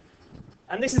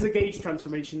 And this is a gauge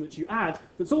transformation that you add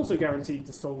that's also guaranteed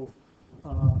to solve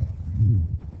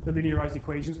the linearized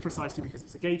equations precisely because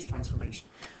it's a gauge transformation.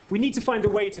 We need to find a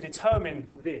way to determine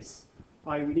this.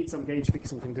 We need some gauge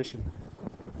fixing condition.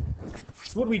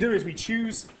 So what we do is we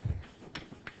choose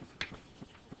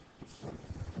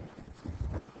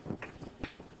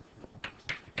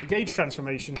gauge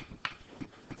transformation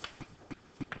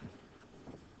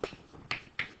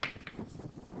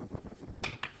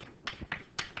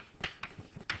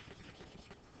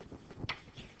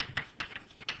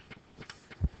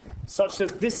such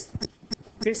that this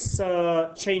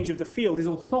change of the field is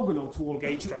orthogonal to all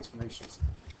gauge transformations.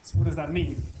 So what does that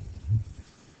mean?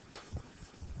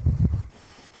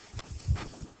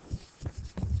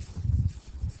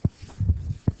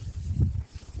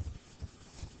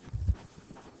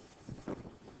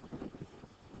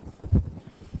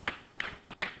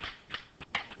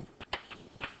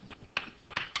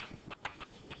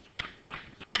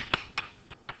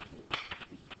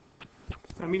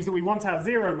 That means that we want our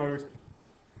zero mode.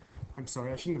 I'm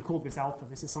sorry, I shouldn't have called this alpha.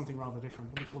 This is something rather different.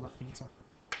 Let me call that beta.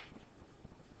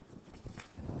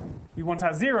 We want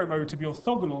our zero mode to be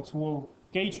orthogonal to all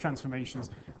gauge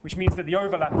transformations, which means that the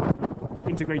overlap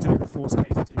integrated over 4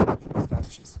 spaces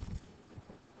vanishes.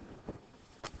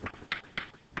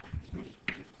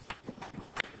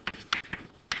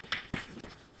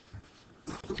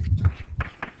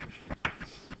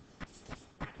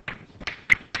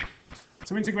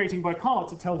 So integrating by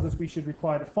parts, it tells us we should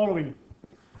require the following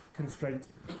constraint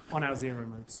on our zero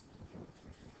modes.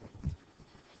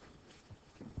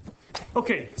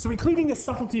 Okay, so including the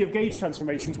subtlety of gauge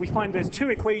transformations, we find there's 2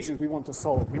 equations we want to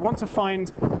solve. We want to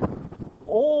find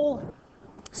all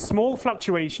small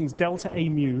fluctuations delta A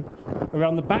mu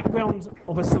around the background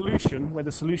of a solution, where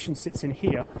the solution sits in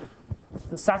here,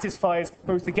 that satisfies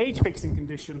both the gauge fixing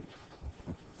condition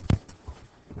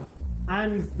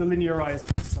and the linearized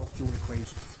self-dual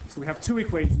equation. So we have 2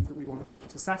 equations that we want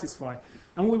to satisfy.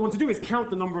 And what we want to do is count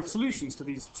the number of solutions to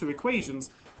these 2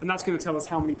 equations, and that's going to tell us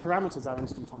how many parameters our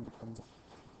instanton depends on.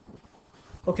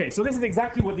 Okay, so this is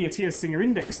exactly what the Atiyah-Singer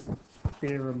index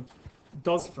theorem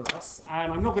does for us.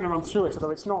 And I'm not going to run through it,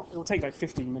 although it'll take like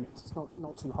 15 minutes. It's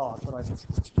not too hard, but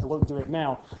I won't do it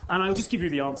now. And I'll just give you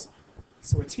the answer.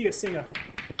 So Atiyah-Singer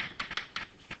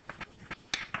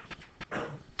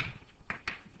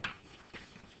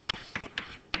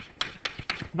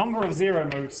number of zero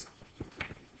modes,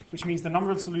 which means the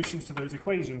number of solutions to those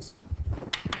equations,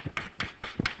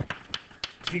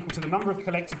 is equal to the number of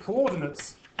collected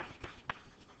coordinates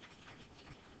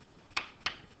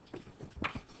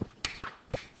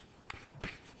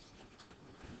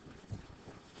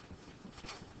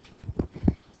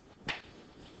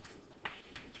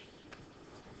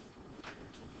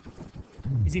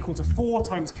is equal to 4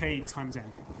 times k times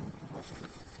n.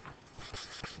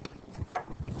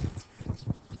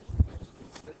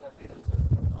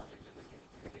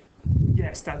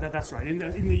 Yes, Yes, that's right. In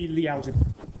the Lie algebra,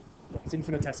 it's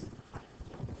infinitesimal.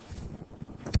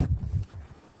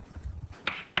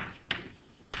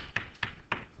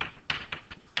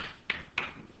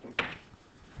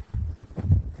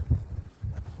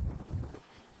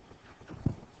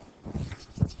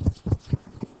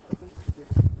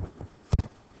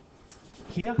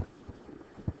 Here,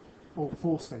 or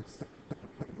four states.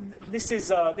 This is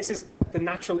the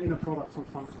natural inner product of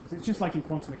functions. It's just like in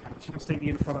quantum mechanics. You just take the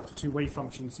inner product of two wave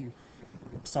functions, you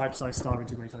psi star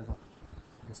integrate over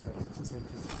this space. It's the same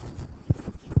thing.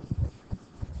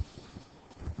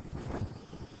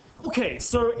 Okay,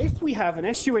 so if we have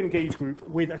an SUN gauge group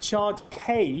with a charge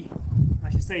k, I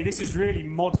should say this is really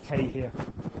mod k here.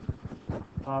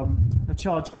 A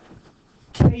charge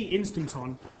k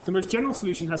instanton, the most general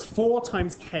solution has 4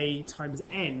 times k times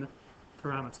n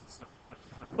parameters.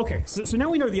 Okay, so now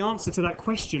we know the answer to that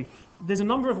question. There's a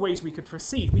number of ways we could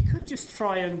proceed. We could just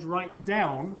try and write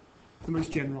down the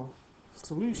most general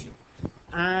solution.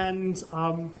 And if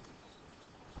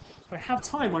I have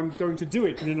time, I'm going to do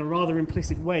it, but in a rather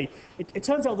implicit way. It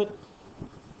turns out that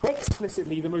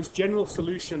explicitly the most general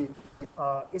solution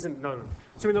isn't known.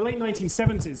 So in the late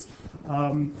 1970s,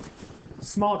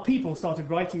 smart people started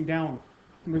writing down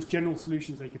the most general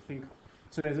solutions they could think of.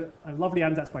 So there's a lovely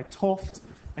ansatz by Toft.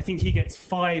 I think he gets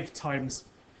 5 times.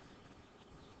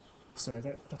 Sorry,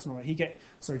 that's not right.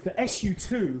 For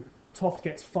SU2, Toft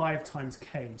gets 5 times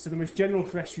k. So the most general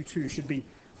for SU2 should be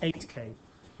 8k.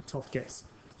 Toft gets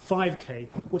 5k.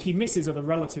 What he misses are the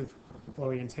relative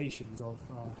orientations of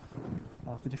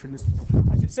the different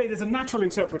instantons. I should say there's a natural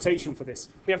interpretation for this.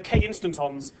 We have k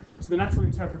instantons, so the natural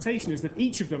interpretation is that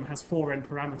each of them has 4 n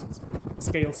parameters: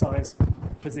 scale size,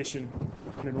 position,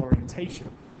 and an orientation.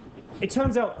 It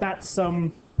turns out that's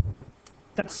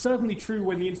certainly true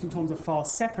when the instantons are far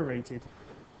separated.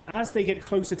 As they get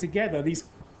closer together, these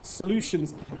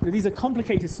solutions, these are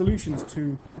complicated solutions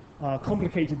to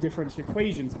complicated differential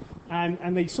equations,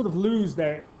 and they sort of lose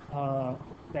their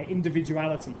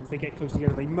individuality as they get close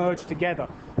together. They merge together.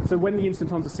 So when the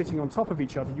instantons are sitting on top of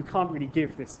each other, you can't really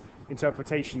give this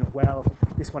interpretation of, well,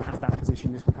 this one has that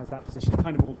position, this one has that position. It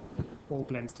kind of all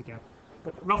blends together.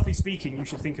 But roughly speaking, you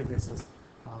should think of this as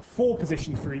 4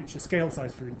 positions for each, a scale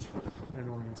size for each, and an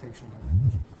orientation.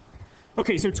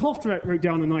 Okay, so Toft wrote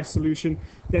down a nice solution.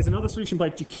 There's another solution by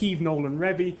Jakiv, Nolan,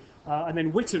 Revy, and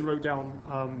then Witten wrote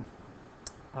down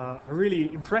a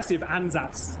really impressive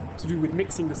ansatz to do with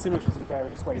mixing the symmetries in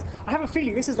various ways. I have a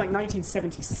feeling this is like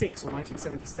 1976 or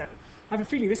 1977. I have a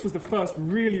feeling this was the first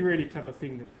really, really clever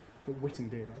thing that Witten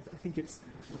did. I think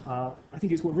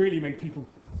it's what really made people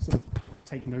sort of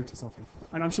take notice of him.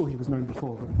 And I'm sure he was known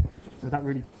before, but that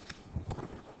really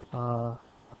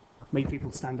made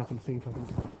people stand up and think, I think.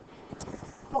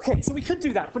 Okay, so we could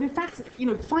do that, but in fact,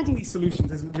 finding these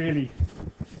solutions isn't really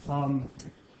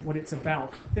what it's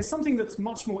about. There's something that's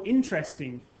much more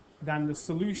interesting than the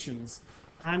solutions,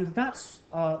 and that's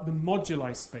the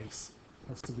moduli space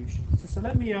of solutions. So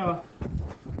let me tell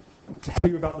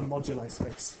you about the moduli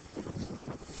space.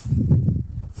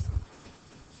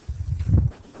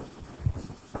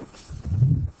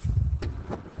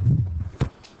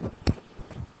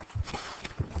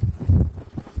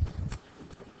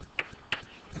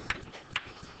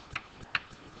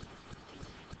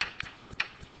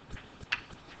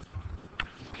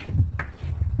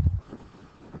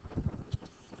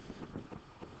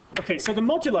 Okay, so the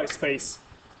moduli space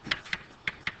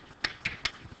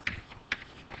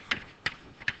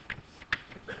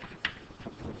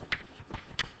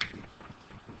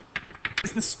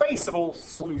is the space of all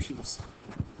solutions.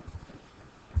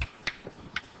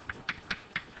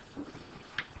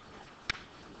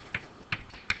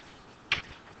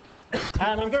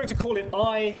 And I'm going to call it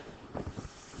I,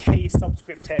 K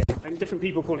subscript n, and different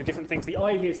people call it different things. The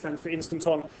I here stands for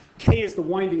instanton, K is the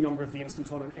winding number of the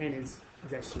instanton, and N is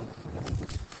SU.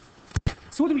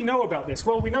 So what do we know about this?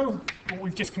 Well, we know what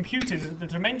we've just computed, the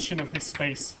dimension of this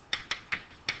space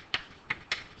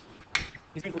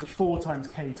is equal to 4 times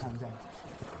K times N.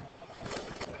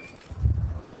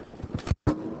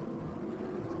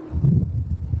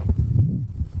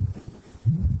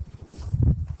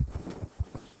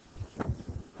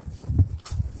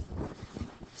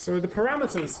 So the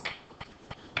parameters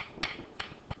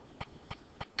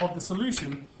of the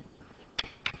solution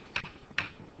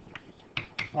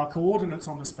are coordinates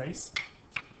on the space.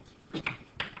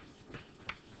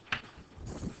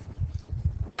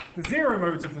 The zero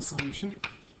modes of the solution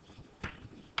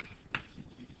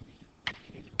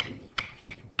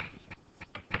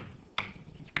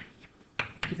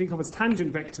you think of as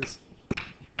tangent vectors.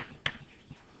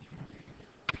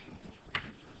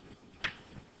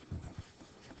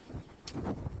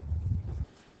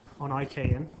 on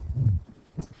IKN.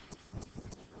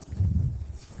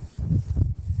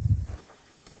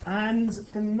 And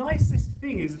the nicest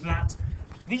thing is that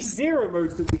these zero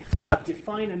modes that we have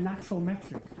define a natural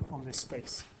metric on this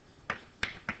space.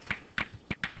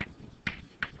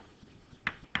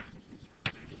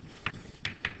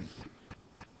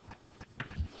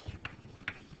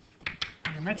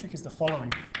 And the metric is the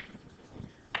following.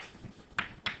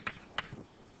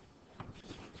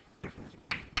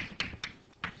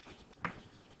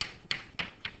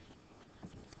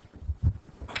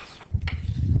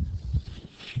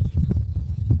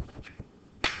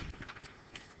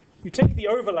 You take the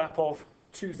overlap of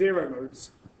two zero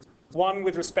modes, one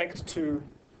with respect to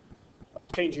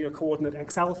changing a coordinate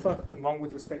x alpha, and one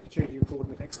with respect to changing a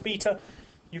coordinate x beta.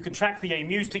 You contract the a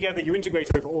mu's together, you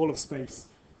integrate over all of space,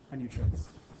 and you trace.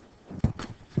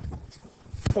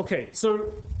 Okay,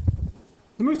 so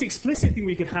the most explicit thing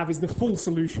we could have is the full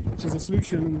solution, which is a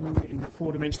solution in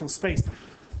four-dimensional space.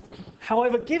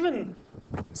 However, given,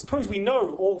 suppose we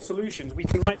know all solutions, we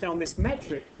can write down this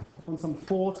metric on some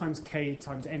 4 times k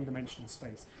times n dimensional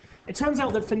space. It turns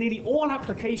out that for nearly all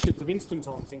applications of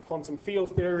instantons in quantum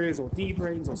field theories or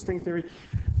d-branes or string theory,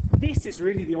 this is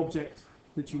really the object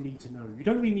that you need to know. You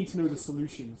don't really need to know the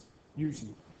solutions,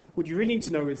 usually. What you really need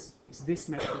to know is this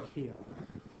metric here.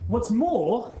 What's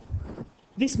more,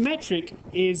 this metric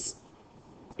is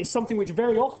something which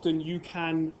very often you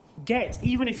can get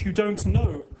even if you don't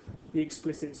know the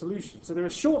explicit solution. So there are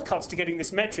shortcuts to getting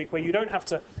this metric where you don't have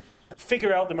to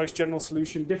figure out the most general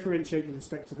solution, differentiate with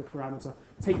respect to the parameter,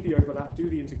 take the overlap, do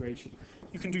the integration.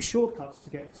 You can do shortcuts to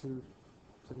get to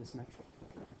this metric.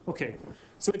 Okay,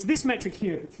 so it's this metric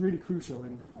here that's really crucial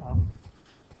in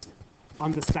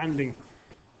understanding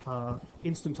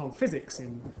instanton physics,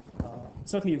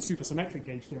 certainly in supersymmetric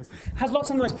gauge theories. It has lots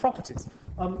of nice properties.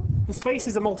 The space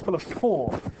is a multiple of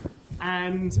 4,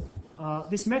 and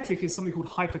this metric is something called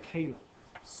hyperkähler.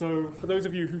 So for those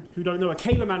of you who don't know, a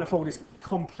Kähler manifold is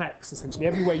complex, essentially.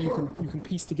 Every way you can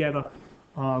piece together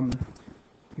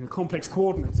complex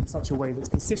coordinates in such a way that's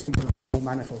consistent with a whole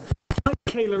manifold.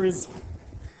 Hyperkähler is,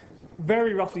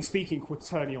 very roughly speaking,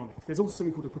 quaternionic. There's also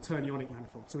something called a quaternionic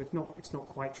manifold, so it's not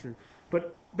quite true.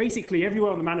 But basically,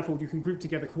 everywhere on the manifold, you can group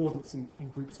together coordinates in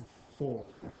groups of 4.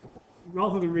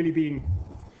 Rather than really being,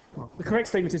 well, the correct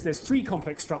statement is there's 3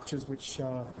 complex structures which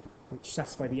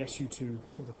satisfy the SU2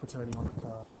 or the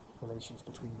quaternionic relations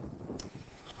between them.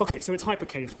 Okay, so it's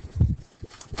hyperkähler.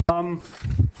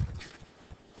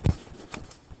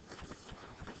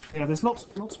 Yeah, there's lots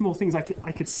more things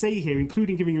I could say here,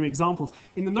 including giving you examples.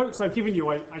 In the notes I've given you,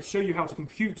 I show you how to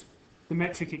compute the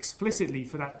metric explicitly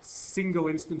for that single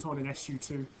instanton in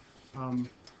SU2.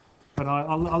 But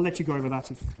I'll let you go over that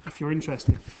if you're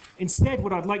interested. Instead,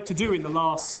 what I'd like to do in the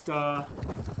last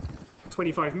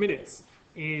 25 minutes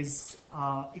is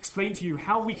explain to you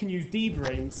how we can use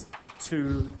d-branes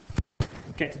to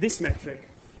get this metric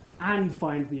and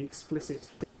find the explicit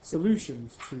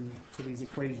solutions to these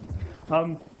equations.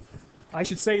 I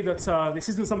should say that this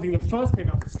isn't something that first came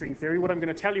up in string theory. What I'm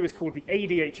going to tell you is called the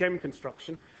ADHM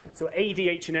construction. So A, D,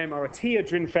 H, and M are Atiyah,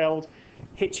 Drinfeld,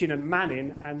 Hitchin, and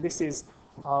Manin, and this is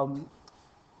a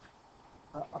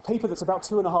paper that's about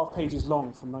 2.5 pages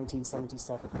long from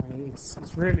 1977. I mean,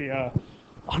 it's really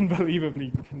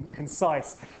unbelievably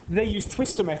concise. They use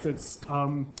twister methods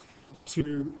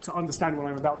to understand what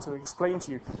I'm about to explain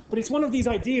to you. But it's one of these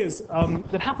ideas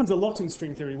that happens a lot in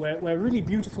string theory, where really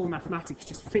beautiful mathematics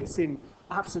just fits in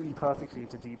absolutely perfectly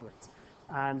into d-branes.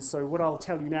 And so what I'll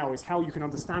tell you now is how you can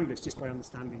understand this just by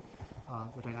understanding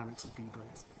the dynamics of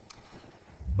d-branes.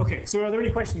 Okay, so are there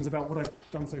any questions about what I've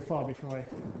done so far before I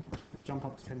jump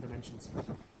up to 10 dimensions?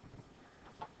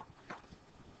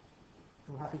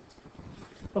 All happy?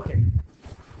 Okay.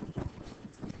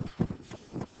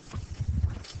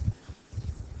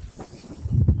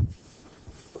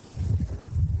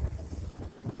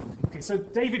 Okay, so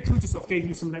David Kutuzov gave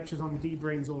you some lectures on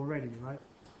d-branes already, right?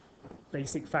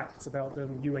 Basic facts about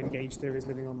them, UN gauge theories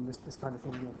living on this kind of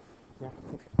thing. Yeah,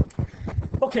 okay.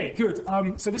 Okay, good.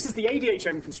 So this is the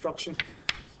ADHM construction.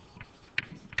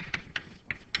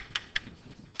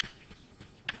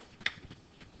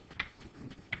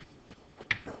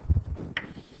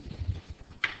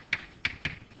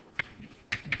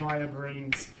 Via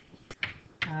branes.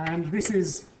 And this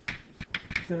is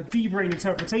the d-brane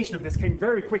interpretation of this came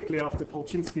very quickly after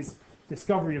Polchinski's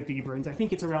discovery of d-branes. I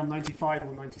think it's around 95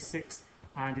 or 96,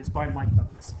 and it's by Mike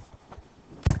Douglas.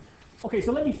 Okay,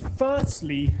 so let me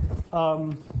firstly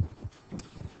do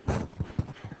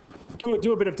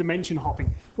a bit of dimension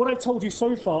hopping. What I've told you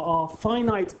so far are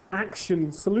finite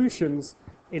action solutions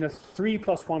in a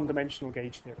 3+1 dimensional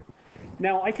gauge theory.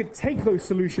 Now, I could take those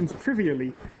solutions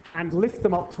trivially and lift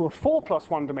them up to a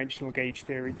 4+1 dimensional gauge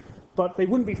theory, but they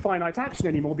wouldn't be finite action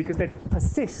anymore because they'd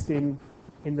persist in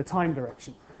the time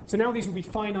direction. So now these would be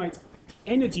finite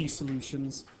energy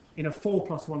solutions in a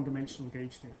 4+1 dimensional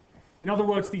gauge theory. In other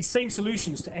words, these same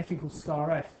solutions to F equals star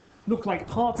F look like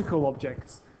particle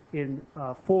objects in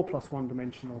 4+1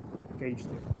 dimensional gauge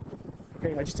theory.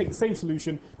 Okay, I just take the same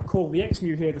solution, call the x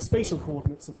mu here the spatial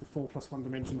coordinates of the 4+1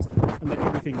 dimensions, and let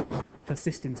everything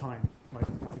persist in time, like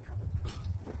nothing happened.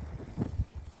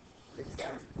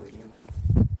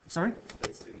 Sorry?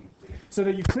 So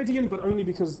they're Euclidean, but only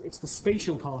because it's the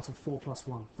spatial part of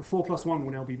 4+1. The 4+1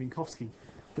 will now be Minkowski,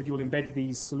 but you'll embed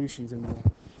these solutions in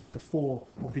the four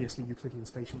obviously Euclidean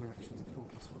spatial directions of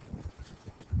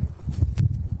 4+1.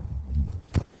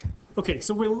 Okay,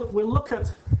 so we'll look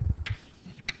at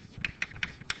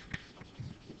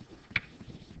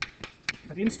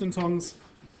instantons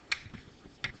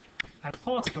as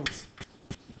particles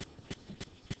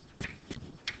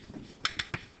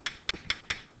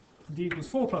d equals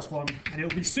 4+1, and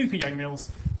it'll be super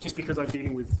Yang-Mills just because I'm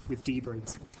dealing with D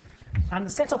branes. And the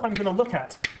setup I'm going to look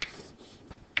at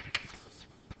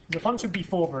is a bunch of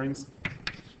D4 branes.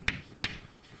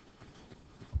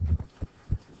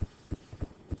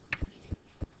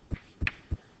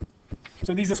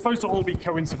 So these are supposed to all be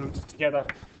coincident together.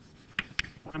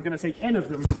 I'm going to take n of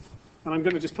them, and I'm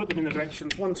going to just put them in the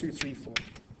directions 1, 2, 3, 4.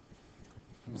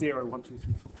 0, 1, 2,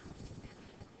 3, 4.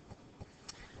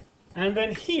 And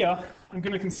then here, I'm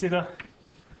going to consider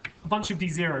a bunch of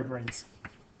D0 branes.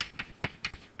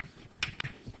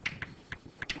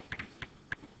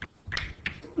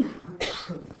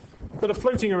 That are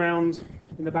floating around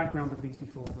in the background of these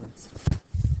D4 branes.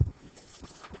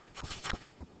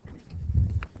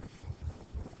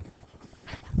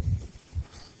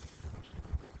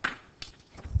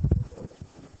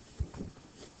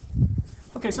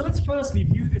 Okay, so let's firstly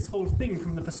view this whole thing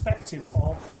from the perspective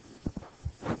of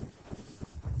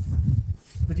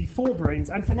the D4 branes,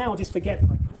 and for now just forget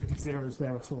the D0s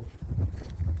there at all.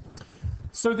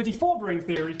 So the D4 brane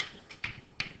theory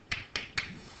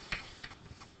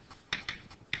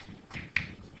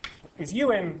is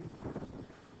UN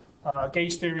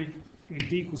gauge theory in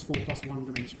D equals 4+1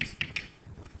 dimensions.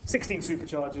 16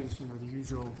 supercharges, the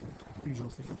usual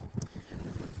thing.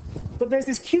 But there's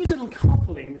this cute little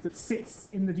coupling that sits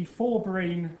in the D4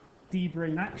 brane, D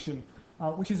brane action,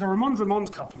 which is a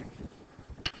Ramond-Ramond coupling.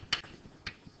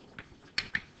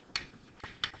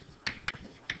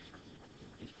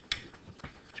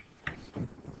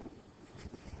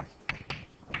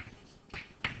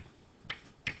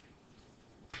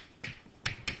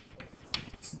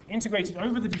 It's integrated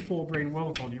over the D4 brane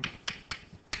world volume.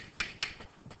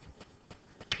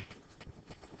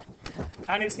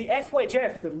 And it's the F wedge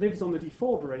F that lives on the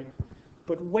D4 brane,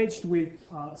 but wedged with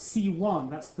C1.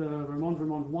 That's the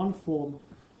Ramond-Ramond 1 form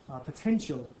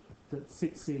potential that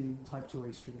sits in type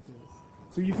 2A string theory.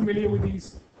 So are you familiar with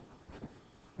these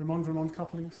Ramond-Ramond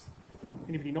couplings?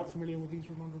 Anybody not familiar with these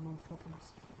Ramond-Ramond couplings?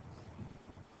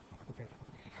 Okay,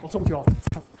 I'll talk to you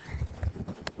after.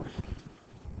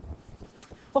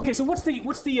 Okay, so what's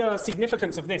the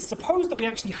significance of this? Suppose that we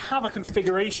actually have a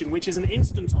configuration which is an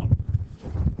instanton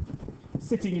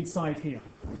sitting inside here.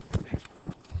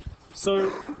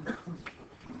 So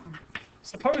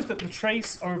suppose that the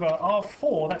trace over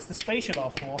R4, that's the spatial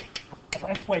R4, of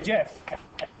F wedge F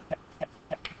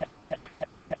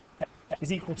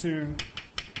is equal to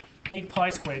 8 pi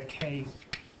squared K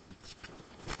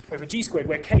over G squared,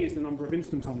 where K is the number of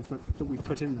instantons that we've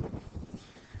put in there.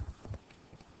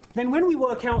 Then when we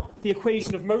work out the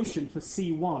equation of motion for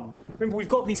C1, remember we've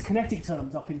got these kinetic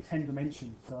terms up in 10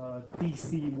 dimensions,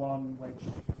 dC1 wedge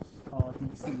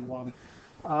dC1.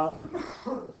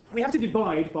 We have to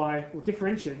divide by, or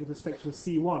differentiate with respect to a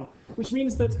C1, which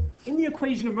means that in the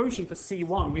equation of motion for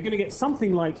C1, we're going to get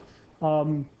something like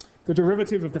the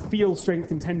derivative of the field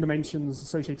strength in 10 dimensions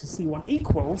associated to C1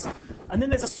 equals, and then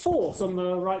there's a source on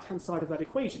the right-hand side of that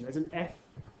equation. There's an F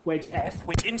wedge F,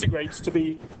 which integrates to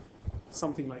be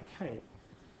something like K.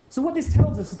 So what this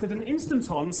tells us is that an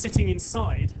instanton sitting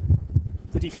inside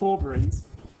the D4 branes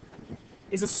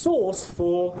is a source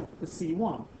for the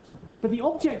C1. But the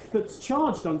object that's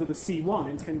charged under the C1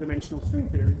 in 10-dimensional string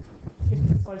theory is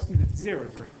precisely the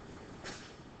D0 brane.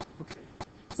 Okay.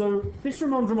 So this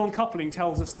Ramond-Ramond coupling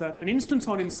tells us that an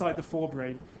instanton inside the 4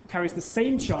 brane carries the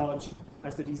same charge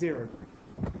as the D0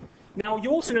 brane. Now you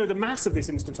also know the mass of this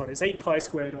instanton is 8 pi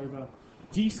squared over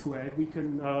G squared. We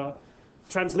can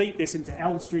translate this into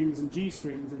L strings and G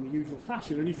strings in the usual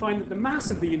fashion, and you find that the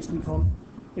mass of the instanton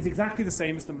is exactly the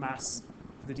same as the mass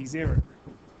of the D0.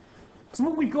 So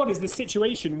what we've got is this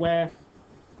situation where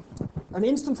an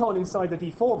instanton inside the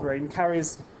D4 brane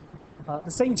carries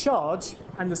the same charge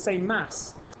and the same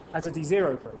mass as a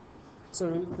D0 brane.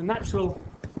 So the natural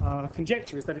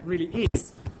conjecture is that it really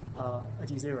is a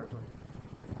D0 brane.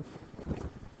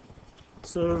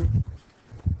 So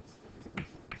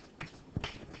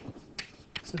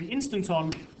the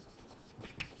instanton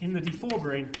in the D4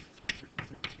 brane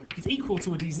is equal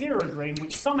to a D0 brane,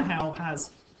 which somehow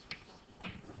has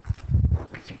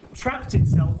trapped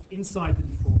itself inside the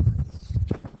D4 brane.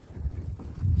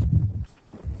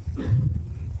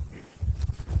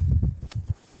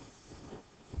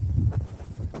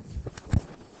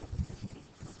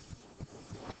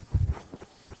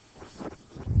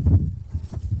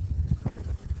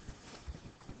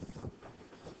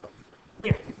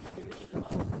 Yeah.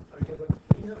 Okay, but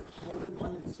we have more than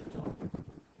one instanton.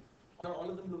 Are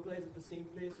all of them localized at the same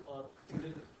place, or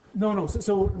No.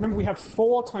 So remember, we have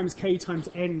 4 times k times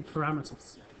n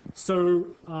parameters. So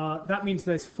that means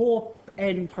there's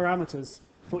 4n parameters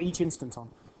for each instanton.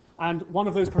 And one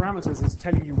of those parameters is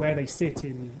telling you where they sit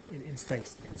in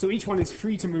space. So each one is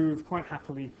free to move quite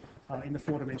happily in the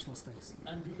 4-dimensional space.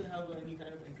 And do they have any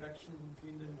kind of interaction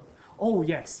between them? Oh,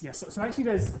 yes. So actually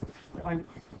I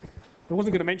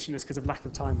wasn't going to mention this because of lack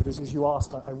of time, but as you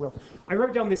asked, I will. I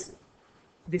wrote down this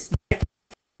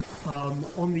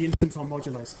on the instanton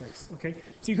moduli space. Okay,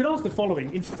 so you can ask the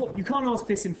following. You can't ask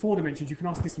this in 4 dimensions. You can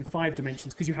ask this in 5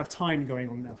 dimensions because you have time going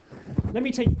on now. Let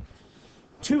me take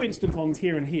 2 instantons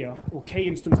here and here, or k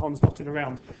instantons dotted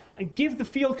around, and give the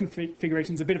field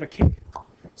configurations a bit of a kick.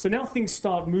 So now things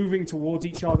start moving towards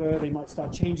each other. They might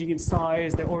start changing in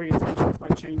size. Their orientations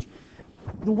might change.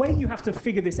 The way you have to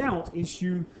figure this out is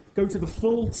you go to the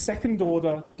full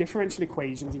second-order differential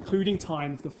equations, including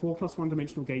time for the 4 + 1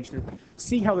 dimensional gauge loop,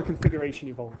 see how the configuration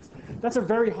evolves. That's a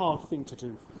very hard thing to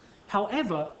do.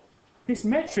 However, this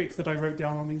metric that I wrote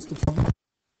down on the instanton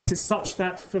is such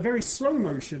that for very slow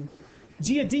motion,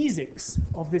 geodesics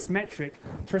of this metric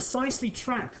precisely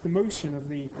track the motion of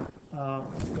the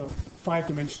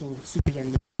 5-dimensional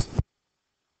super-yang.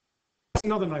 That's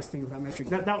another nice thing about metric.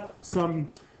 That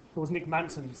was Nick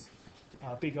Manton's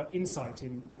bigger insight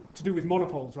to do with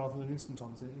monopoles rather than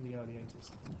instantons in the early 80s.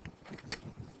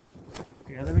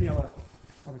 Okay, are there any other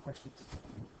questions?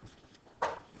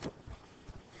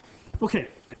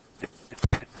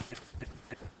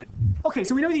 Okay,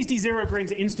 so we know these D0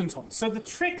 branes are instantons. So the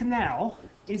trick now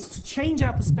is to change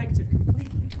our perspective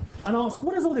completely and ask,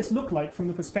 what does all this look like from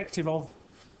the perspective of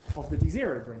the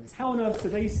D0 branes? How on earth do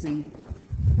they see?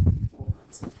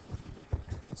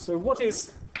 So what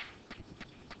is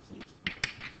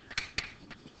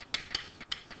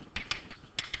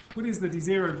the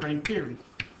D0 brane theory?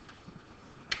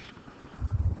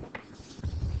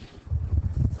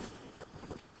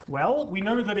 Well, we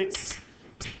know that it's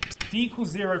d equals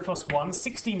 0 plus 1,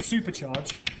 16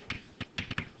 supercharge.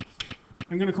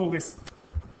 I'm going to call this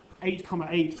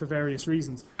 8,8 for various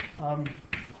reasons. UK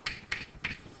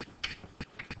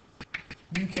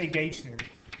gauge theory.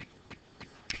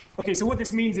 Okay, so what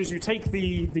this means is you take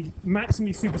the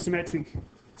maximally supersymmetric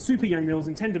super Yang-Mills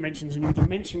in 10 dimensions and you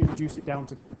dimensionally reduce it down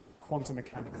to quantum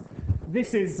mechanics.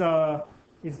 This is the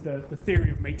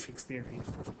theory of matrix theory.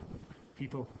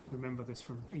 People remember this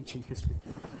from ancient history.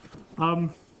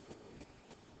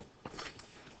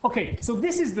 Okay, so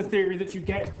this is the theory that you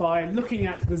get by looking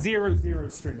at the 0, 0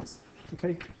 strings.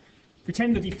 Okay,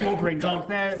 pretend the D4 branes aren't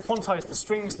there. Quantize the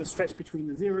strings that stretch between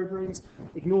the 0 branes.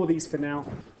 Ignore these for now.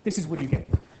 This is what you get.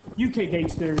 UK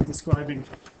gauge theory describing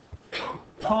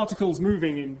particles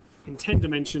moving in 10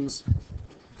 dimensions.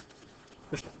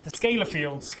 The scalar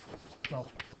fields, well,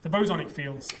 the bosonic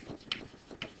fields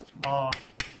are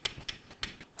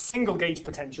single gauge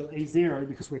potential, A0,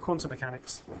 because we're quantum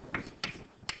mechanics.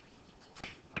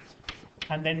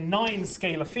 And then 9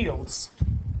 scalar fields,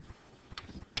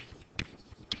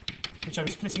 which I'm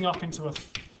splitting up into a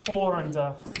 4 and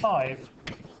a 5.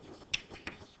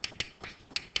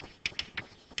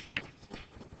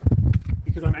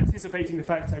 Because I'm anticipating the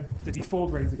fact that the D4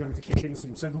 branes are going to kick in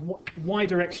soon. So the Y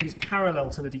direction is parallel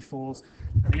to the D4s,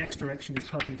 and the X direction is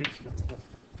perpendicular to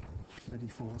the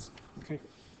D4s. Okay.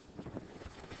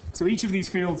 So each of these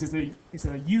fields is a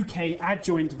UK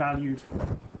adjoint valued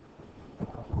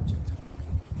object,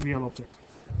 real object.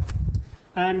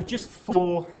 And just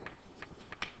for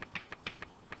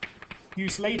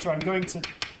use later, I'm going to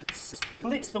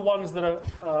split the ones that are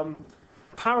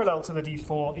parallel to the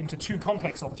D4 into 2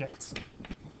 complex objects,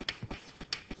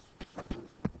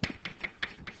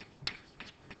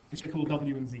 which I call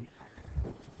W and Z.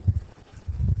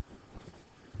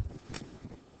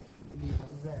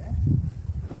 There.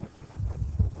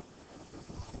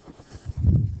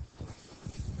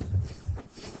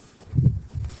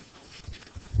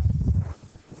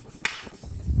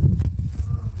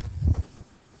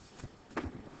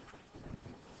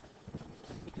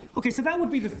 Okay, so that would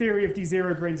be the theory of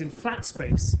D0 branes in flat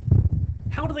space.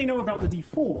 How do they know about the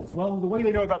D4s? Well, the way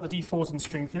they know about the D4s in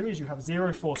string theory is you have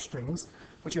 0-4 strings,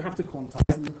 which you have to quantize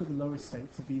and look at the lowest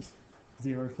states of these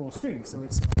 0-4 strings. So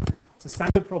it's a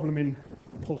standard problem in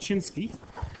Polchinski.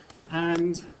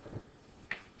 And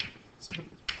so the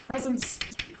presence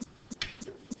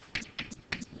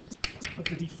of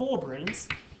the D4 branes.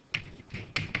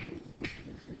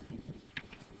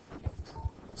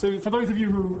 So for those of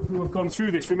you who have gone through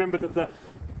this, remember that the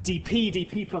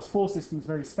dp plus 4 system is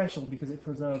very special because it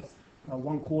preserves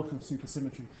 1/4 of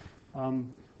supersymmetry.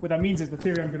 What that means is the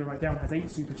theory I'm going to write down has 8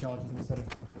 supercharges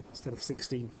instead of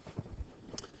 16.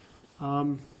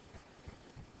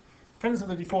 Presence of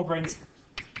the D4 branes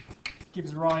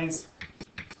gives rise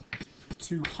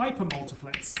to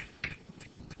hypermultiplets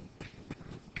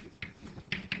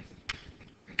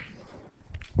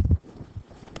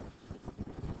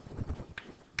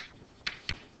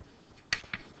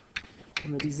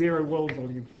on the D0 world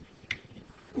volume.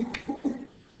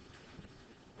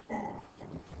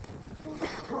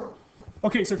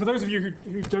 Okay, so for those of you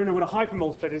who don't know what a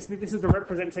hypermultiplet is, this is the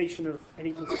representation of n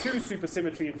equals 2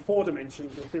 supersymmetry in 4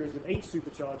 dimensions, a series with 8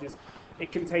 supercharges.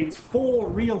 It contains 4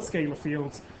 real scalar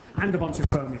fields and a bunch of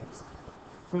fermions.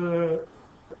 For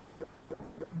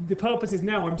the purposes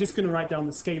now, I'm just going to write down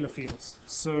the scalar fields.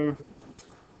 So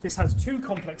this has 2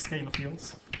 complex scalar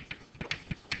fields.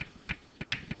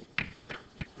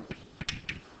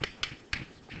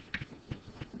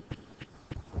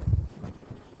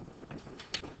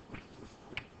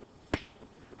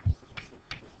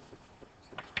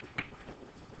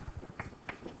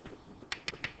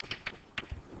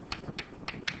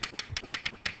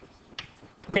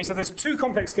 Okay, so there's 2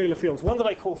 complex scalar fields, one that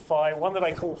I call phi, one that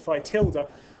I call phi tilde,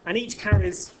 and each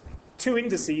carries 2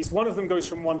 indices. One of them goes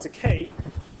from 1 to k,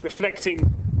 reflecting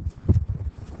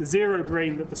the 0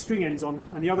 brane that the string ends on,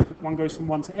 and the other one goes from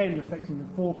 1 to n, reflecting the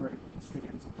 4 brane that the string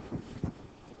ends on.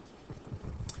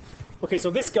 Okay, so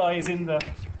this guy is in the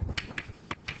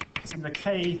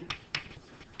k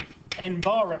n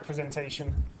bar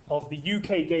representation of the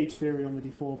UK gauge theory on the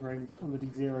D4 brane, on the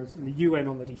D0s, and the UN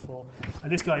on the D4. And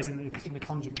this guy's in the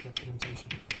conjugate representation.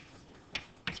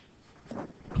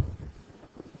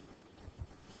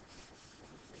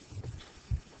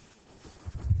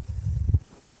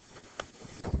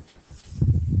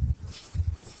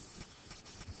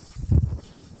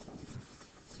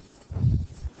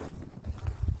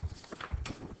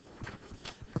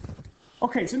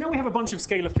 Okay, so now we have a bunch of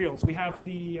scalar fields. We have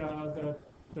the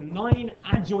 9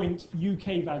 adjoint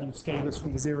UK value scalars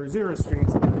from the 0-0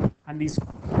 strings, and these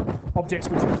objects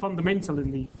which are fundamental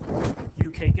in the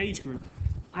UK gauge group.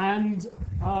 And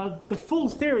the full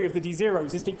theory of the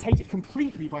D0s is dictated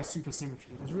completely by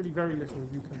supersymmetry. There's really very little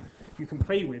you can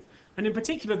play with. And in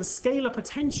particular, the scalar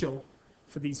potential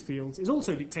for these fields is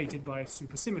also dictated by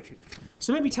supersymmetry.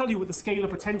 So let me tell you what the scalar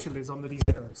potential is on the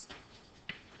D0s.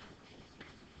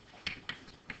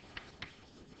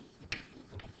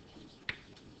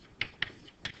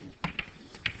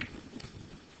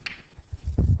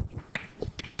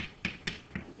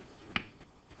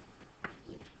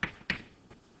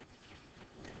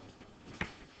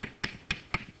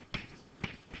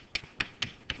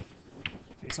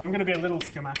 So I'm going to be a little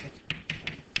schematic.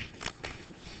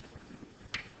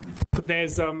 But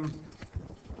there's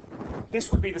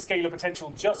this would be the scalar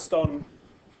potential just on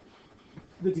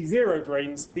the D0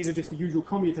 branes. These are just the usual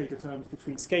commutator terms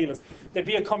between scalars. There'd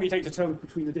be a commutator term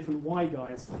between the different y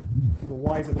guys. The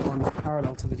y's are the ones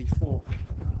parallel to the D4.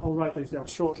 I'll write those down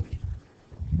shortly.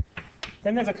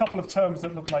 Then there's a couple of terms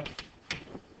that look like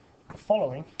the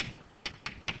following.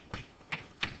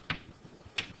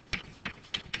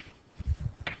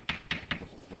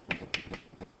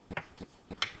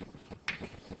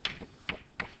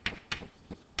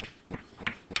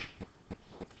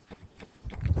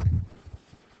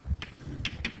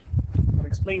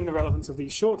 Explain the relevance of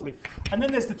these shortly. And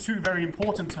then there's the 2 very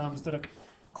important terms that are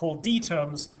called D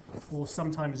terms, or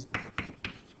sometimes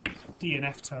D and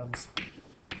F terms.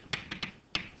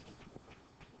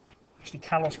 Actually,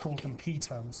 Kalos called them P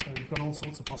terms, so we've got all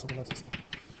sorts of possibilities.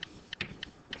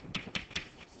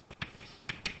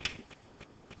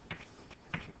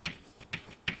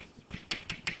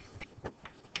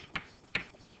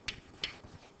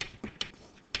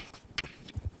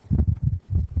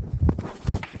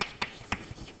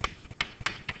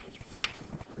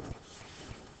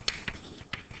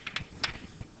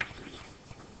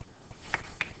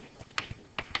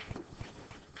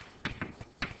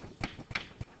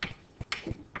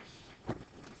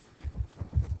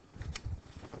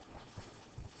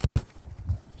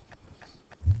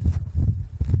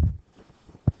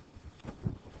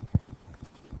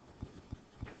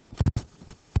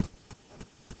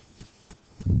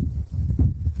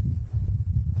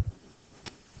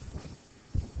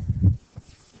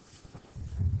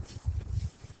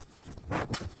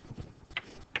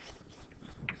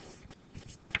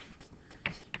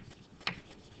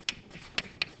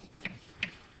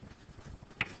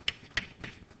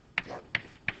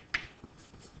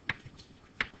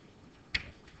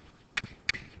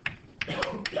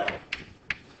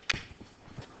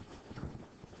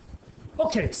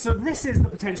 Okay, so this is the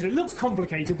potential. It looks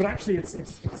complicated, but actually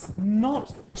it's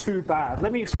not too bad.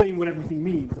 Let me explain what everything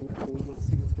means, and let's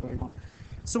see what's going on.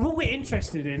 So what we're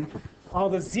interested in are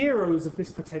the zeros of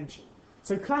this potential.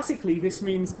 So classically, this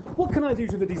means, what can I do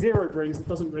to the d0 brains that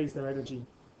doesn't raise their energy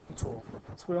at all?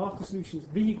 So we're after solutions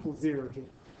v equals 0 here.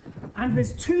 And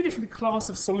there's two different class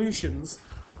of solutions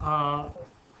to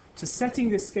setting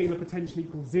this scalar potential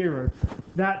equals 0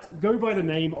 that go by the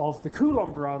name of the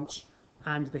Coulomb branch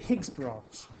and the Higgs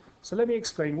branch. So let me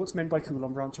explain what's meant by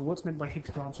Coulomb branch and what's meant by Higgs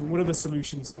branch and what are the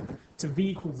solutions to v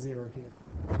equals 0 here.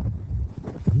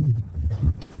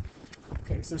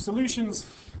 Okay, so solutions.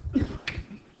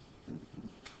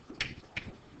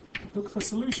 Look for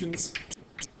solutions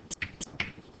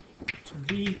to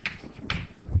v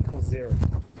equals 0.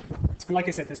 And like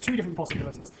I said, there's two different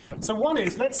possibilities. So one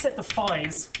is, let's set the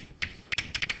phi's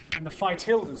and the phi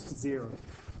tildes to 0.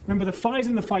 Remember, the phi's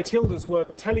and the phi tildes were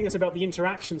telling us about the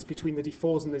interactions between the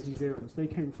d4s and the d0s. They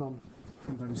came from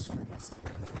those strings.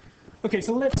 Okay,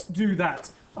 so let's do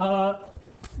that.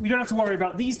 We don't have to worry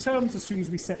about these terms as soon as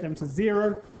we set them to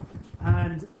 0.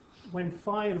 And when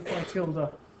phi and phi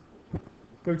tilde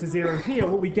go to 0 here,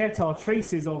 what we get are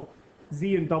traces of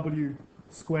z and w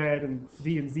squared and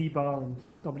v and z bar and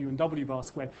w and w bar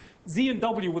squared. Z and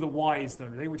w were the y's, though.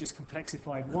 They were just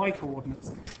complexified y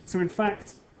coordinates. So in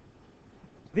fact,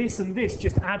 this and this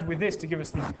just add with this to give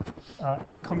us the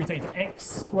commutator x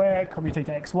squared,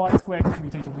 commutator xy squared,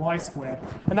 commutator y squared.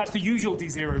 And that's the usual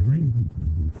d0 green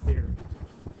theory.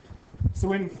 So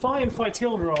when phi and phi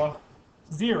tilde are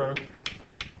 0,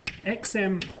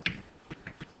 xm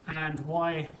and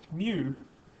y mu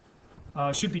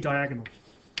should be diagonal.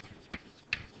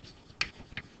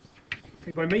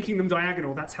 Okay, by making them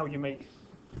diagonal, that's how you make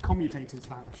commutators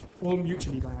vanish, all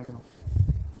mutually diagonal.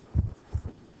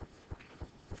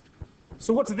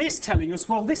 So what's this telling us?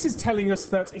 Well, this is telling us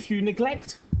that if you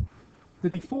neglect the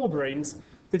d4 branes,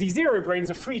 the d0 branes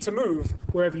are free to move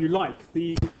wherever you like.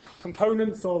 The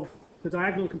components of the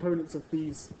diagonal components of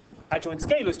these adjoint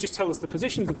scalars just tell us the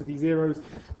positions of the d0s.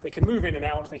 They can move in and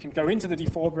out. They can go into the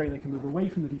d4 brane. They can move away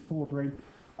from the d4 brane.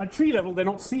 At tree level, they're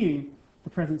not seeing the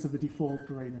presence of the d4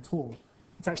 brane at all.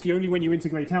 It's actually only when you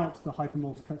integrate out the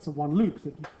hypermultiplets of one loop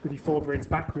that the d4 branes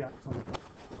back react on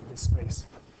this space.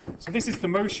 So this is the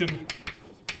motion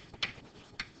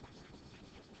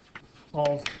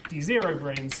of d0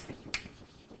 branes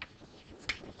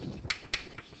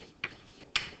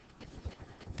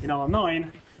in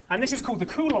R9. And this is called the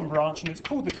Coulomb branch, and it's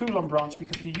called the Coulomb branch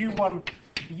because the U1,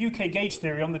 the UK gauge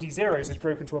theory on the d0s is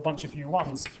broken to a bunch of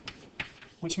U1s,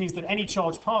 which means that any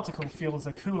charged particle feels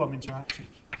a Coulomb interaction.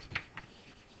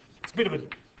 It's a bit of a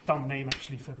dumb name,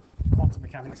 actually, for quantum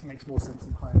mechanics. It makes more sense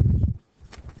in higher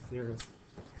theories.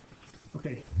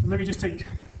 Okay, let me just take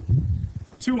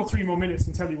 2 or 3 more minutes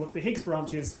and tell you what the Higgs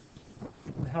branch is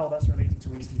and how that's related to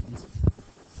ATPs.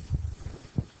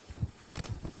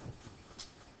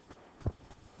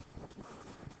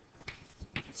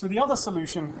 So the other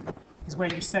solution is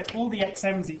where you set all the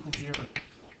xm's equal 0.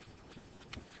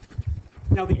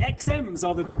 Now the xm's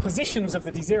are the positions of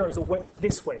the d0s are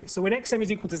this way. So when xm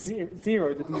is equal to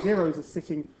 0, the d0s are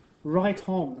sitting right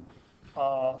on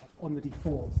the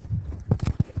d4s.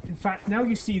 In fact, now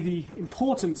you see the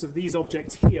importance of these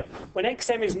objects here. When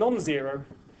xm is non-zero,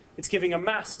 it's giving a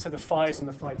mass to the phi's and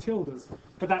the phi tildes,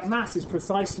 but that mass is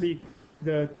precisely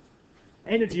the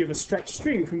energy of a stretched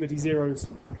string from the d0s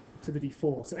to the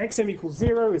d4. So xm equals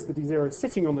 0 is the d0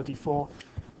 sitting on the d4.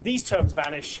 These terms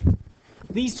vanish,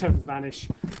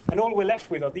 and all we're left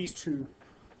with are these two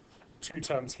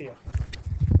terms here.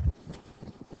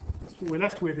 So what we're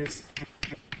left with is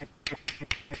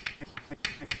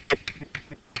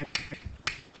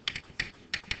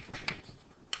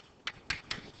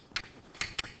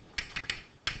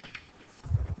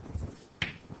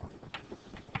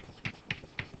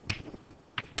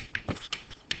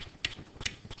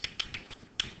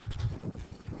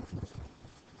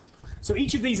so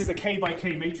each of these is a k by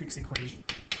k matrix equation.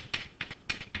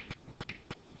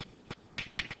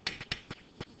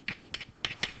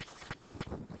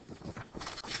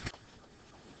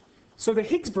 So the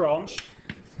Higgs branch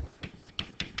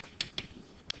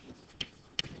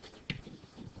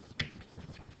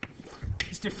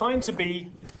is defined to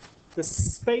be the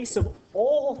space of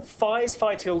all phi's,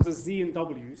 phi tildes, z, and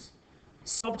w's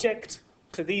subject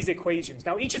to these equations.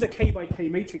 Now each is a k by k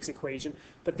matrix equation,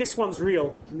 but this one's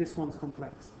real and this one's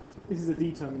complex. This is a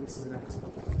d term and this is an x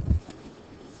term.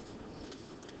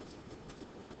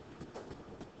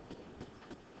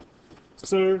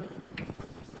 So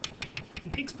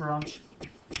the Higgs branch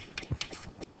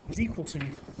is equal to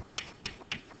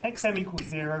xm equals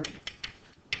 0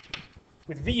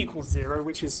 with v equals 0,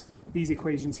 which is these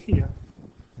equations here.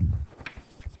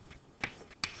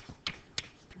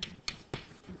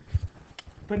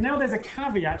 But now there's a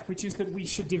caveat, which is that we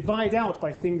should divide out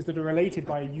by things that are related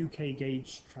by a UK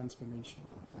gauge transformation.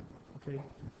 Okay?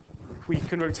 We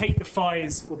can rotate the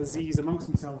phi's or the z's amongst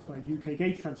themselves by a UK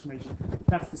gauge transformation.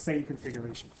 That's the same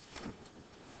configuration.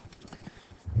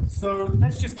 So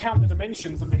let's just count the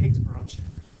dimensions of the Higgs branch.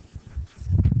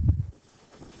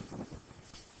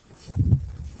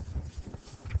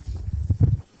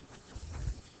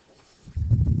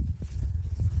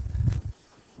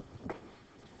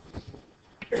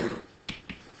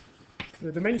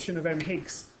 The dimension of m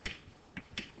Higgs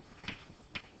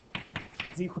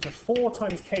is equal to 4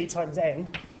 times k times n.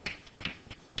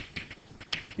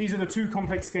 These are the two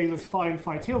complex scalars phi and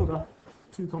phi tilde.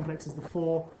 Two complexes, the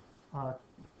 4,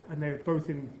 and they both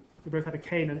had a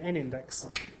k and an n index.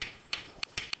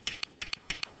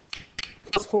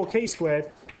 Plus 4k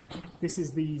squared. This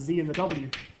is the z and the w,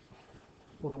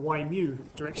 or the y mu,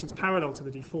 directions parallel to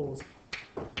the d4s.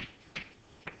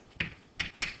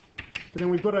 But then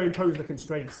we've got to impose the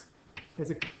constraints.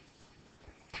 There's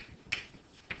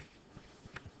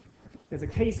a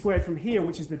k squared from here,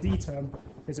 which is the d term.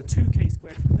 There's a 2k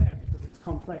squared from there because it's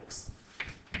complex.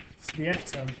 It's the f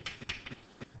term.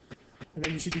 And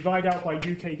then you should divide out by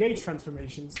UK gauge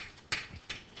transformations.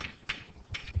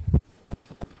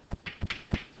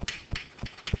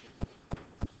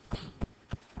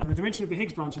 And the dimension of the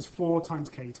Higgs branch is 4 times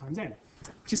k times n,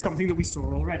 which is something that we saw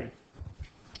already.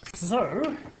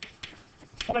 So,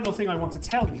 final thing I want to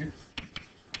tell you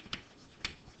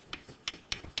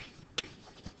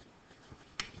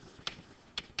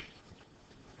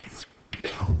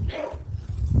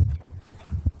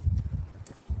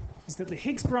is that the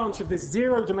Higgs branch of this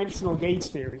zero-dimensional gauge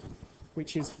theory,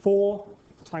 which is 4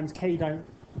 times k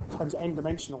times n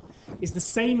dimensional, is the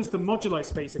same as the moduli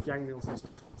space of Yang-Mills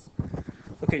instantons.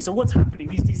 Okay, so what's happening?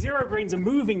 These zero grains are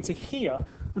moving to here,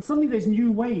 and suddenly there's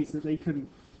new ways that they can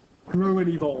grow and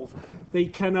evolve. They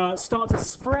can start to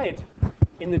spread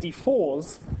in the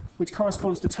d4s, which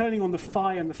corresponds to turning on the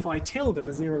phi and the phi tilde, the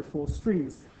 0-4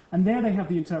 strings. And there they have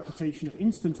the interpretation of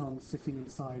instantons sitting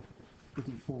inside the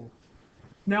d4.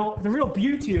 Now, the real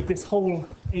beauty of this whole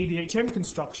ADHM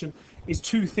construction is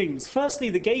two things. Firstly,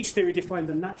 the gauge theory defined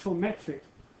the natural metric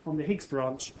on the Higgs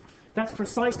branch. That's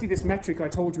precisely this metric I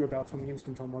told you about on the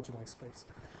instanton moduli space.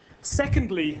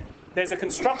 Secondly, there's a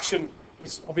construction,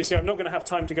 which obviously I'm not going to have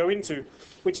time to go into,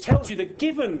 which tells you that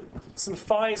given some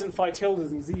phi's and phi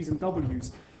tildes and z's and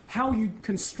w's, how you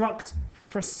construct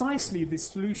precisely this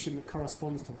solution that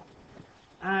corresponds to that.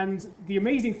 And the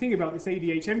amazing thing about this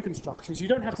ADHM construction is you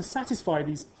don't have to satisfy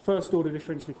these first-order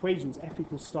differential equations, f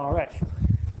equals star f.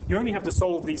 You only have to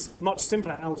solve these much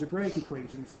simpler algebraic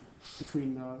equations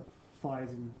between phi's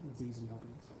and z's and w's.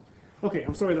 Okay,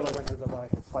 I'm sorry that I went over by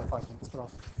 5 minutes, but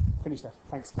I'll finish there.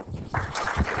 Thanks.